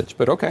message.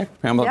 But okay,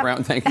 Pamela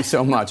Brown, thank you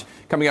so much.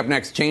 Coming up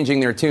next,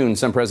 changing their tune.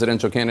 Some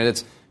presidential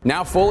candidates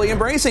now fully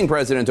embracing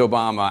President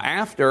Obama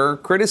after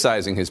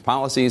criticizing his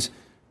policies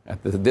at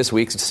this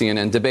week's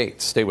CNN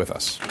debate. Stay with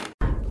us.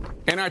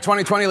 In our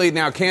 2020 lead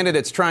now,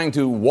 candidates trying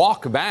to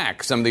walk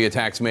back some of the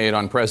attacks made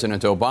on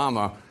President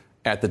Obama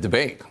at the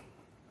debate.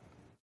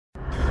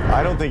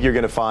 I don't think you're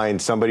going to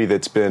find somebody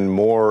that's been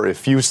more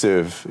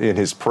effusive in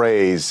his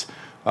praise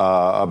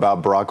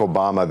about Barack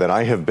Obama than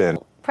I have been.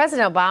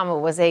 President Obama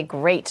was a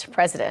great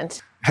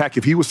president. Heck,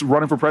 if he was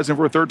running for president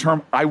for a third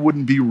term, I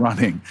wouldn't be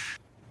running.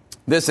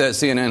 This as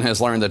CNN has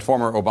learned that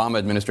former Obama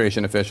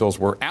administration officials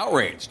were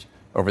outraged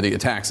over the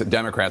attacks that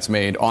Democrats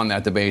made on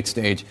that debate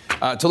stage.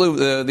 Tolu,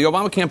 the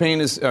Obama campaign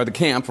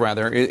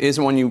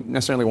isn't one you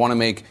necessarily want to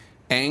make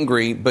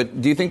angry, but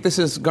do you think this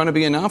is going to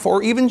be enough,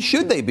 or even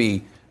should they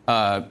be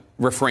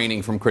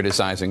refraining from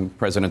criticizing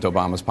President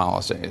Obama's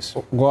policies?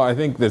 Well, I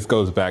think this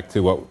goes back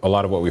to a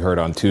lot of what we heard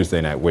on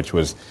Tuesday night, which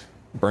was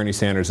Bernie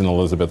Sanders and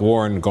Elizabeth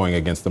Warren going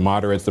against the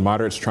moderates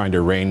trying to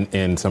rein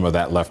in some of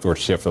that leftward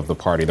shift of the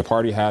party. The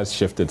party has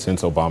shifted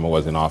since Obama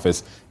was in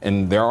office,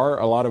 and there are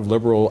a lot of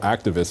liberal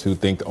activists who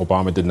think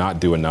Obama did not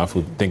do enough,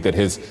 who think that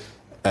his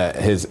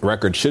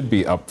record should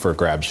be up for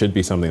grabs, should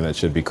be something that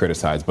should be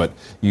criticized. But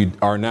you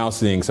are now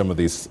seeing some of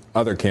these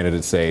other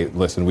candidates say,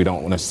 listen, we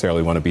don't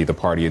necessarily want to be the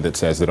party that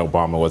says that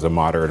Obama was a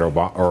moderate or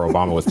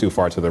Obama was too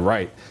far to the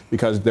right,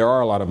 because there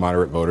are a lot of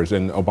moderate voters,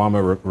 and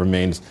Obama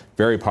remains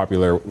very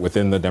popular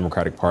within the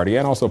Democratic Party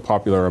and also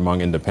popular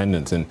among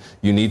independents. And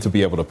you need to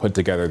be able to put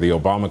together the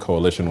Obama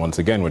coalition once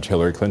again, which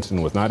Hillary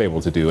Clinton was not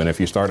able to do. And if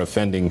you start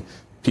offending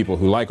people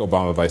who like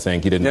Obama by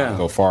saying he did not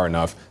go far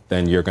enough,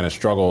 then you're going to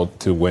struggle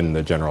to win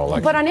the general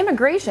election. But on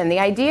immigration, the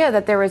idea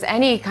that there was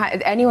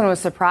anyone was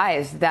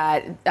surprised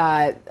that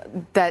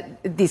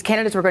these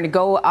candidates were going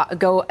to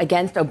go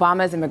against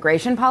Obama's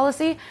immigration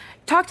policy.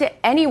 Talk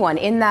to anyone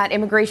in that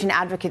immigration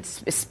advocate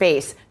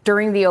space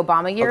during the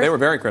Obama years. They were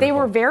very critical. They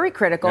were very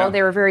critical. Yeah.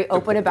 They were very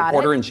open about it.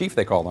 Reporter-in-chief,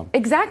 they call them.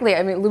 Exactly.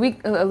 I mean, Luis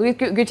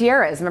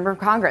Gutierrez, member of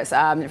Congress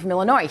from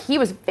Illinois, he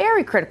was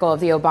very critical of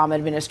the Obama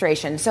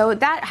administration. So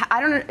that, I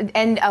don't know,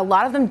 and a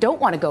lot of them don't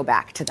want to go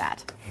back to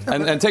that.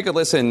 And take a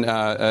listen,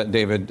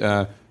 David,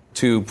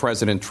 to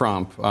President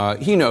Trump.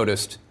 He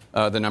noticed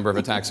the number of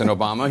attacks on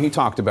Obama. He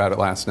talked about it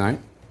last night.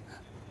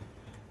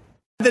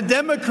 The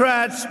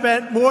Democrats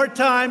spent more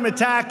time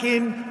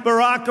attacking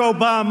Barack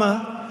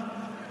Obama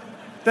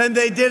than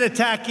they did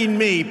attacking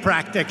me,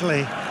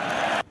 practically.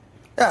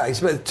 Yeah,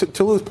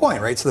 to Lou's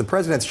point, right? So the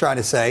president's trying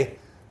to say,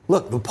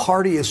 look, the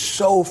party is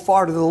so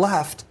far to the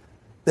left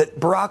that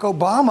Barack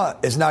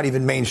Obama is not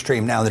even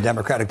mainstream now in the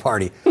Democratic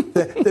Party.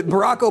 that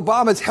Barack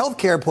Obama's health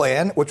care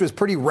plan, which was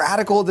pretty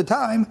radical at the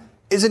time,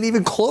 isn't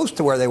even close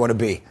to where they want to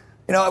be.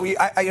 David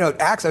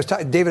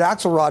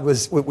Axelrod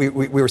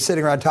we were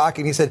sitting around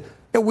talking. He said,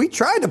 we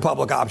tried the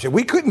public option.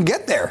 We couldn't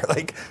get there.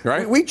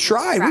 We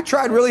tried. We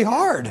tried really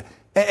hard.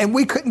 And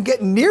we couldn't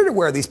get near to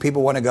where these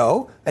people want to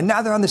go. And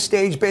now they're on the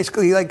stage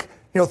basically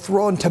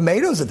throwing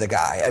tomatoes at the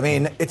guy. I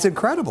mean, it's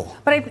incredible.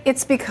 But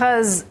it's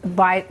because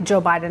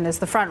Joe Biden is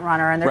the front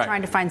runner, and they're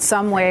trying to find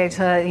some way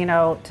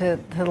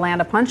to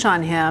land a punch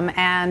on him.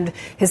 And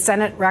his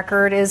Senate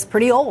record is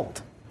pretty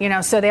old.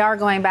 So they are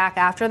going back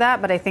after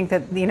that, but I think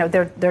that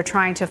they're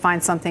trying to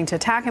find something to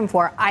attack him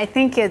for. I don't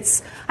think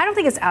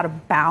it's out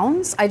of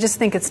bounds. I just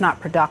think it's not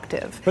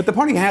productive. But the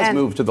party has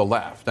moved to the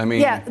left. I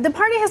mean, the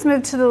party has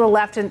moved to the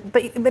left,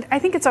 but I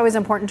think it's always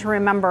important to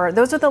remember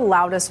those are the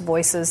loudest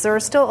voices. There are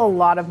still a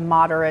lot of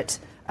moderate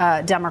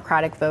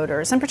Democratic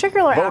voters, in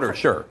particular.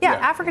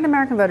 African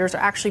American voters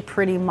are actually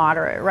pretty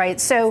moderate,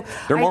 right? So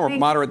they're more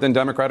moderate than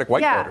Democratic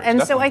white voters. And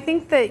definitely. so I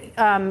think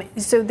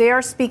that so they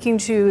are speaking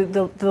to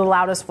the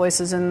loudest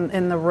voices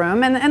in the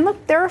room. And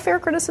look, there are fair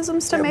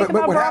criticisms to make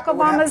about Barack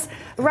Obama's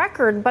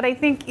record, but I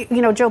think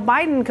Joe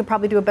Biden could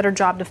probably do a better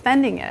job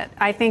defending it.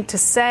 I think to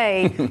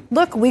say,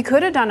 look, we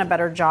could have done a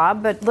better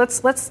job, but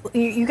let's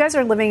you guys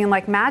are living in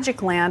like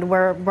magic land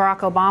where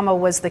Barack Obama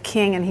was the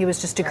king and he was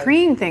just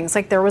decreeing things.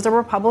 Like there was a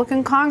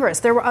Republican Congress.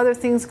 There were other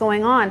things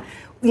going on.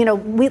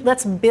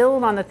 Let's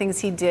build on the things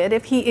he did.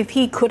 If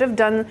he could have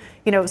done,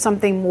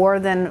 something more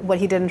than what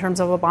he did in terms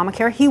of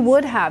Obamacare, he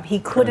would have. He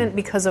couldn't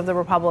because of the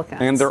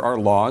Republicans. And there are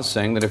laws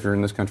saying that if you're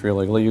in this country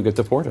illegally, you get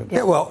deported.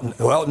 Yeah,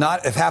 well,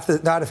 not if half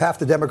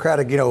the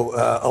Democratic,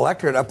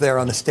 electorate up there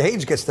on the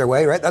stage gets their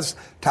way, right? That's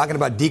talking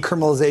about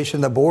decriminalization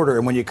of the border.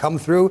 And when you come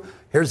through,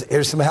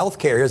 here's some health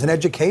care, here's an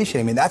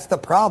education. I mean, that's the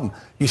problem.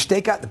 You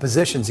stake out the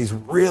positions, these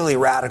really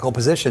radical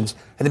positions,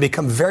 and they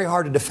become very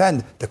hard to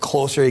defend the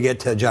closer you get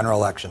to a general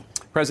election.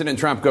 President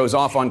Trump goes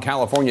off on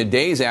California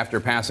days after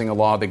passing a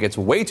law that gets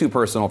way too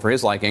personal for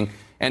his liking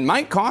and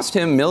might cost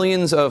him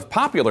millions of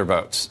popular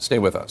votes. Stay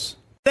with us.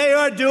 They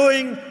are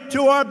doing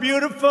to our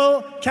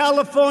beautiful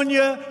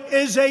California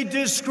is a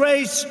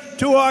disgrace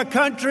to our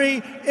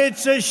country.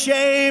 It's a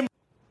shame.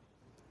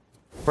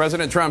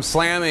 President Trump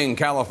slamming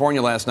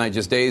California last night,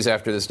 just days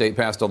after the state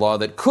passed a law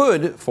that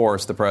could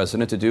force the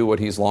president to do what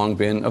he's long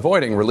been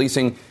avoiding,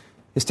 releasing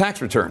his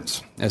tax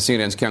returns. As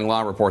CNN's Kyung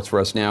La reports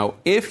for us now,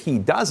 if he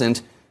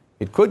doesn't,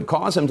 it could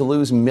cause him to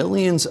lose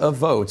millions of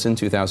votes in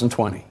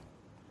 2020.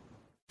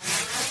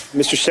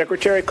 Mr.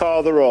 Secretary,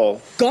 call the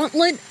roll.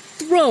 Gauntlet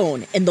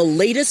thrown in the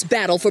latest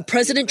battle for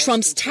President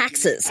Trump's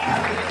taxes.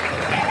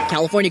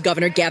 California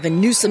Governor Gavin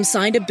Newsom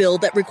signed a bill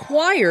that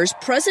requires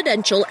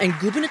presidential and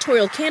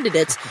gubernatorial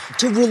candidates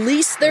to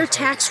release their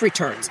tax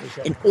returns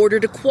in order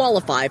to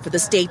qualify for the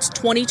state's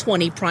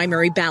 2020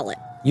 primary ballot.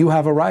 You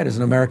have a right as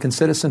an American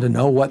citizen to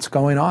know what's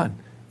going on.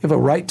 You have a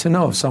right to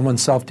know if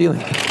someone's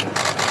self-dealing.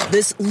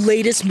 This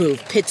latest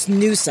move pits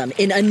Newsom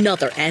in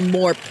another and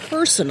more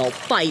personal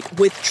fight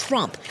with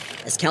Trump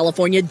as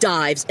California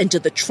dives into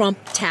the Trump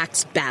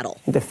tax battle.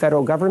 The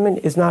federal government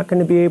is not going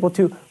to be able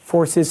to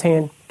force his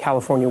hand.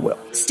 California will.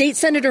 State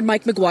Senator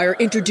Mike McGuire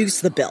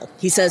introduced the bill.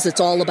 He says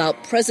it's all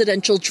about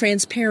presidential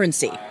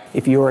transparency.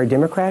 If you are a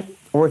Democrat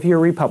or if you're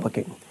a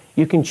Republican,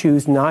 you can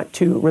choose not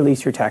to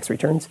release your tax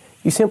returns.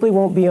 You simply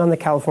won't be on the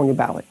California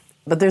ballot.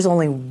 But there's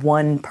only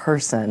one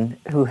person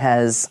who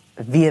has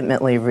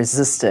vehemently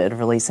resisted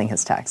releasing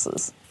his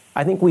taxes.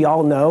 I think we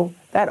all know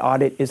that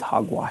audit is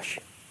hogwash.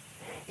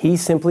 He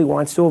simply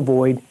wants to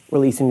avoid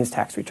releasing his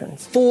tax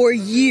returns. For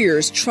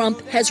years,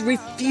 Trump has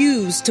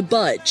refused to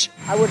budge.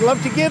 I would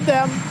love to give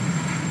them,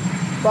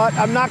 but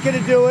I'm not going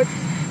to do it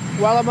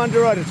while I'm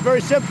under audit. It's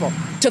very simple.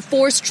 To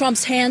force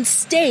Trump's hand,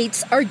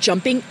 states are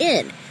jumping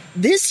in.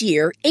 This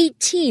year,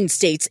 18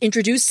 states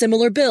introduced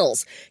similar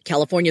bills.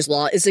 California's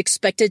law is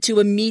expected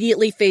to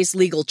immediately face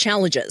legal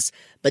challenges.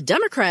 But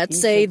Democrats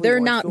say they're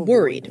not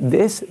worried.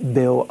 This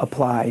bill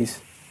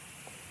applies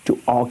to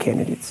all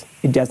candidates.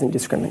 It doesn't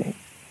discriminate.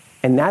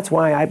 And that's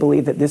why I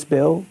believe that this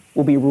bill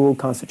will be ruled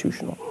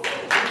constitutional.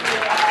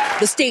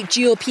 The state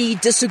GOP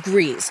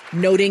disagrees,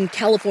 noting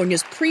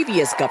California's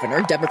previous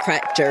governor,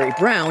 Democrat Jerry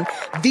Brown,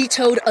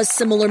 vetoed a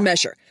similar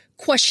measure,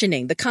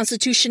 questioning the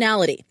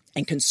constitutionality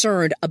and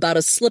concerned about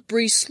a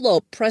slippery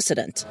slope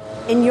precedent.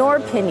 In your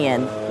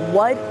opinion,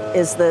 what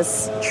is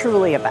this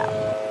truly about?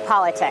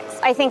 Politics.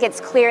 I think it's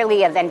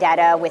clearly a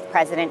vendetta with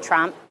President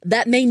Trump.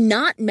 That may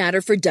not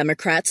matter for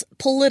Democrats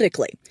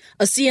politically.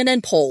 A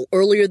CNN poll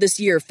earlier this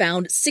year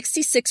found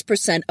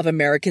 66% of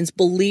Americans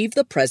believe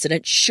the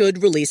president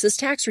should release his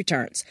tax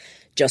returns.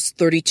 Just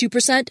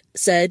 32%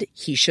 said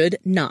he should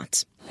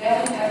not.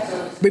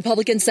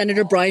 Republican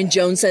Senator Brian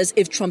Jones says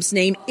if Trump's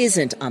name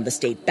isn't on the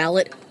state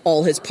ballot,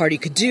 all his party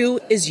could do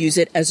is use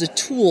it as a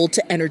tool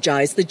to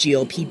energize the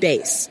GOP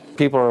base.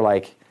 People are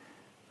like,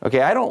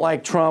 okay, I don't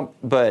like Trump,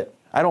 but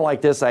I don't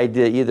like this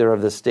idea either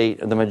of the state,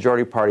 the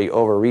majority party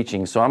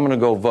overreaching, so I'm going to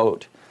go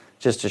vote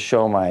just to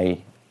show my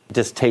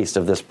distaste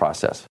of this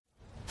process.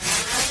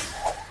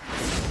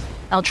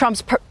 Now,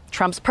 Trump's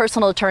Trump's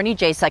personal attorney,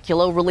 Jay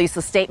Sekulow, released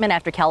a statement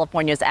after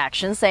California's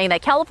action, saying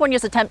that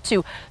California's attempt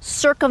to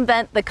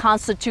circumvent the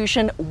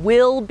Constitution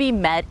will be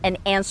met and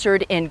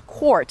answered in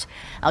court.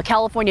 Now,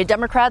 California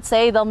Democrats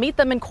say they'll meet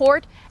them in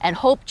court and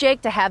hope,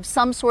 Jake, to have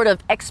some sort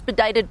of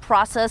expedited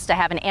process to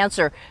have an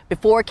answer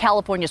before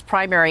California's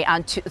primary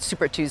on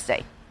Super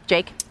Tuesday.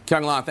 Jake?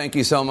 Kyung-La, thank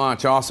you so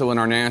much. Also in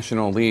our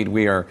national lead,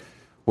 we are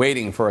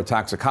waiting for a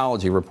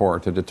toxicology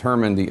report to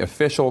determine the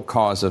official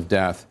cause of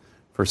death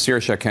for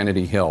Saoirse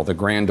Kennedy Hill, the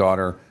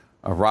granddaughter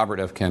of Robert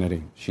F.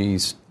 Kennedy. She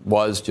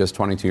was just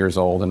 22 years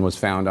old and was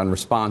found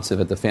unresponsive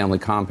at the family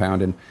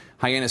compound in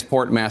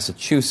Hyannisport,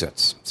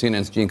 Massachusetts.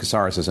 CNN's Gene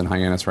Casares is in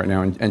Hyannis right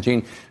now. And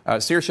Gene,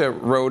 Saoirse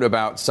wrote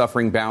about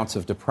suffering bouts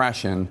of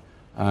depression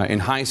in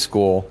high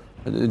school.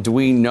 Do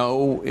we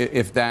know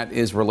if that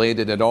is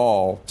related at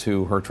all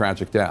to her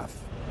tragic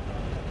death?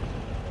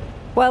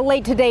 Well,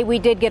 late today, we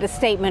did get a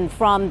statement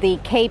from the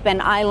Cape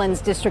and Islands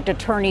District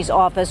Attorney's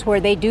Office where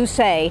they do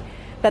say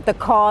that the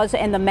cause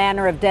and the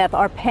manner of death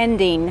are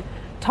pending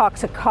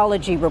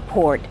toxicology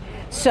report.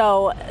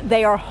 So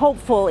they are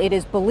hopeful, it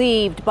is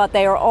believed, but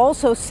they are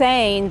also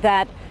saying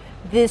that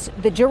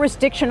the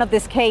jurisdiction of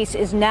this case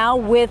is now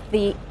with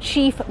the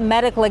chief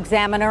medical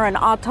examiner. An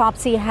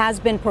autopsy has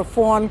been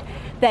performed,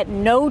 that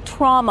no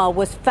trauma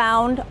was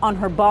found on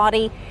her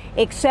body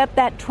except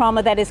that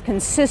trauma that is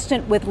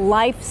consistent with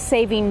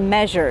life-saving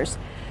measures.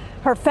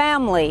 Her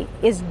family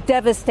is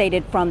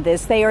devastated from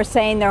this. They are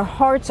saying their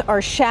hearts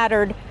are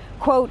shattered.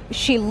 Quote,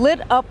 she lit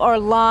up our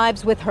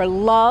lives with her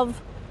love,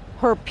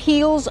 her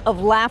peals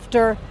of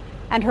laughter,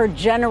 and her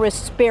generous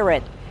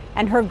spirit.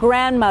 And her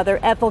grandmother,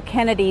 Ethel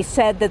Kennedy,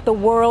 said that the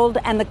world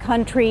and the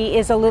country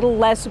is a little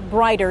less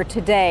brighter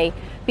today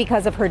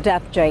because of her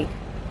death, Jake.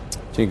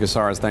 Gene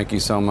Casares, thank you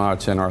so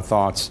much. And our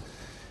thoughts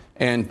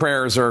and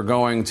prayers are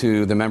going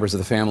to the members of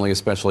the family,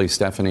 especially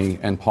Stephanie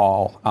and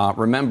Paul.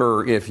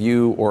 Remember, if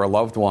you or a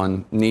loved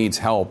one needs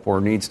help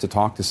or needs to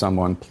talk to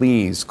someone,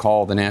 please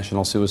call the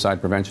National Suicide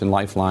Prevention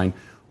Lifeline,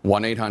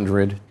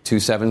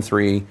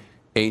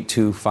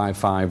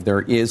 1-800-273-8255.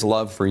 There is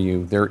love for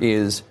you. There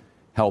is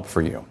help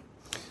for you.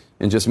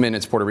 In just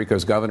minutes, Puerto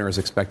Rico's governor is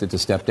expected to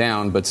step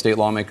down, but state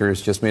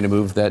lawmakers just made a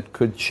move that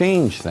could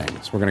change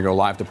things. We're going to go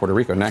live to Puerto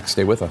Rico next.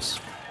 Stay with us.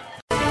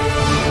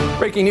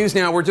 Breaking news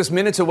now. We're just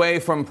minutes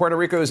away from Puerto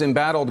Rico's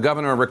embattled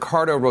Governor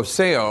Ricardo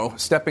Rosselló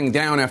stepping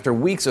down after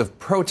weeks of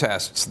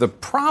protests. The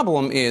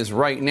problem is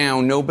right now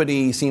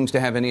nobody seems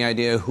to have any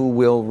idea who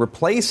will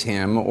replace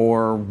him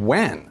or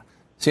when.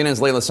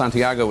 CNN's Leila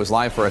Santiago is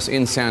live for us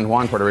in San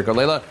Juan, Puerto Rico.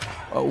 Leila,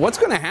 what's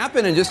going to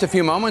happen in just a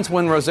few moments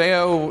when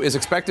Rosselló is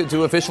expected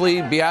to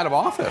officially be out of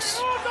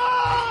office?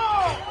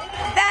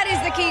 That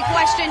is the key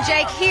question,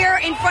 Jake. Here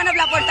in front of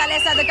La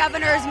Fortaleza, the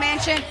governor's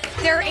mansion,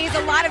 there is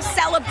a lot of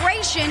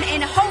celebration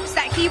in hopes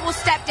that he will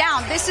step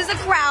down. This is a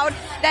crowd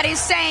that is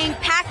saying,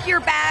 pack your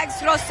bags,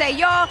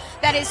 Rosselló,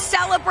 that is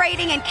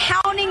celebrating and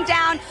counting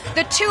down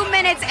the 2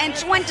 minutes and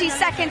 20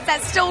 seconds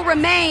that still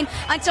remain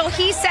until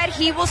he said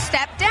he will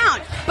step down.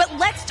 But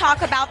let's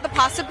talk about the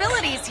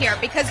possibilities here,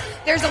 because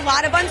there's a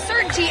lot of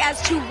uncertainty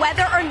as to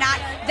whether or not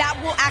that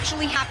will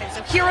actually happen.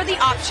 So here are the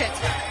options.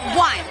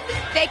 One,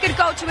 they could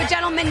go to a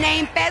gentleman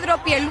named Pedro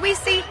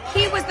Pierluisi.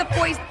 He was the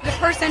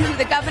person who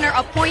the governor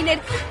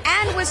appointed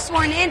and was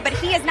sworn in, but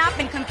he has not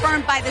been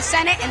confirmed by the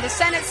Senate, and the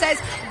Senate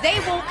says they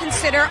won't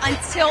consider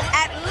until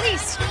at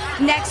least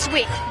next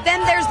week.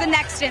 Then there's the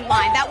next in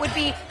line. That would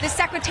be the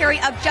Secretary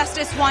of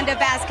Justice, Wanda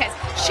Vazquez.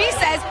 She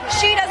says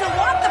she doesn't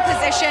want the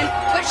position,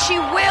 but she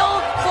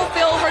will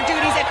fulfill her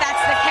duties if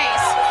that's the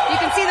case. You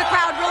can see the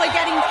crowd really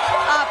getting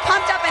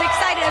pumped up and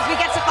excited as we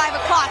get to 5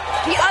 o'clock.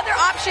 The other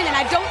option, and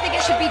I don't think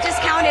it should be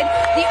discounted,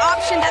 the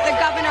option that the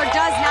governor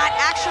does not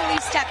actually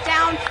step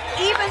down,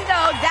 even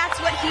though that's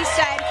what he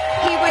said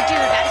he would do,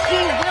 that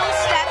he will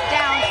step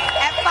down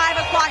at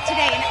 5 o'clock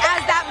today. And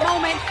as that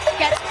moment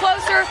gets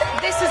closer,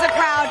 this is a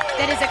crowd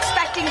that is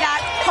expecting that,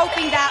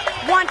 hoping that,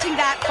 wanting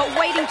that, but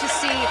waiting to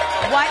see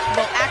what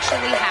will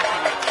actually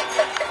happen.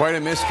 Quite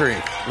a mystery.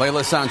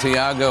 Leila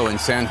Santiago in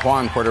San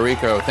Juan, Puerto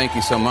Rico. Thank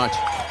you so much.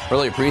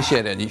 Really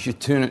appreciate it. You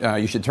should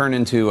turn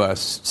into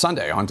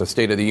Sunday onto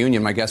State of the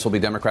Union. My guests will be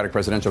Democratic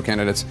presidential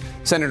candidates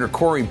Senator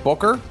Cory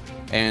Booker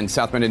and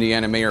South Bend,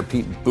 Indiana Mayor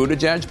Pete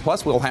Buttigieg.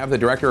 Plus, we'll have the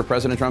director of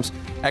President Trump's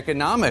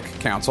Economic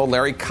Council,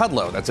 Larry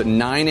Kudlow. That's at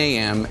 9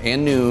 a.m.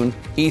 and noon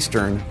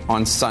Eastern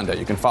on Sunday.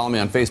 You can follow me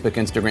on Facebook,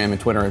 Instagram, and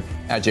Twitter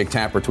at Jake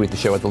Tapper. Tweet the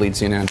show at The Lead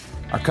CNN.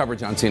 Our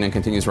coverage on CNN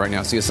continues right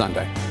now. See you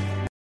Sunday.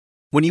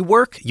 When you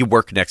work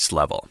next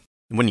level.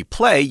 And when you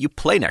play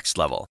next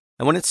level.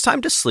 And when it's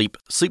time to sleep,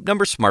 Sleep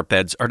Number smart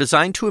beds are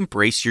designed to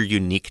embrace your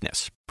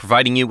uniqueness,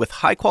 providing you with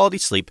high-quality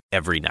sleep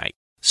every night.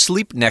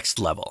 Sleep next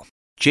level.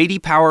 J.D.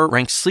 Power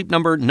ranks Sleep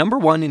Number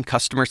 #1 in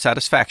customer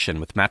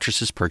satisfaction with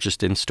mattresses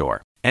purchased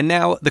in-store. And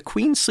now, the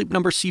Queen Sleep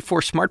Number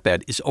C4 smart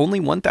bed is only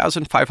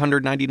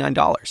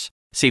 $1,599.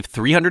 Save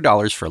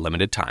 $300 for a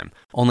limited time,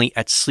 only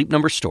at Sleep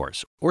Number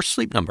stores or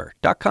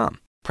sleepnumber.com.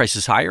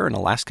 Prices higher in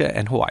Alaska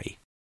and Hawaii.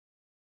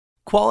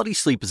 Quality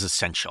sleep is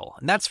essential,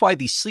 and that's why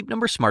the Sleep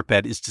Number Smart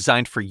Bed is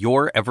designed for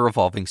your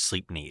ever-evolving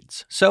sleep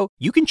needs. So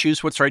you can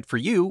choose what's right for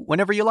you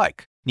whenever you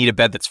like. Need a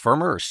bed that's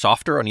firmer or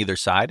softer on either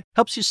side?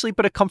 Helps you sleep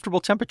at a comfortable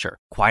temperature.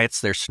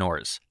 Quiets their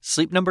snores.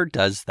 Sleep Number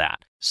does that.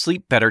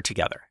 Sleep better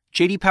together.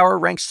 J.D. Power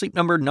ranks Sleep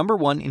Number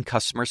 #1 in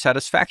customer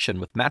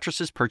satisfaction with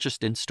mattresses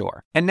purchased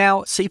in-store. And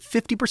now, save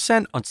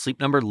 50% on Sleep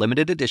Number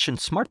limited edition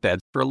smart beds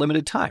for a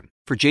limited time.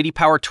 For J.D.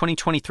 Power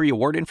 2023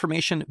 award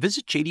information,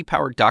 visit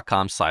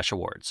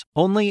jdpower.com/awards.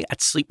 Only at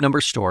Sleep Number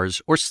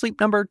stores or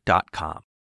sleepnumber.com.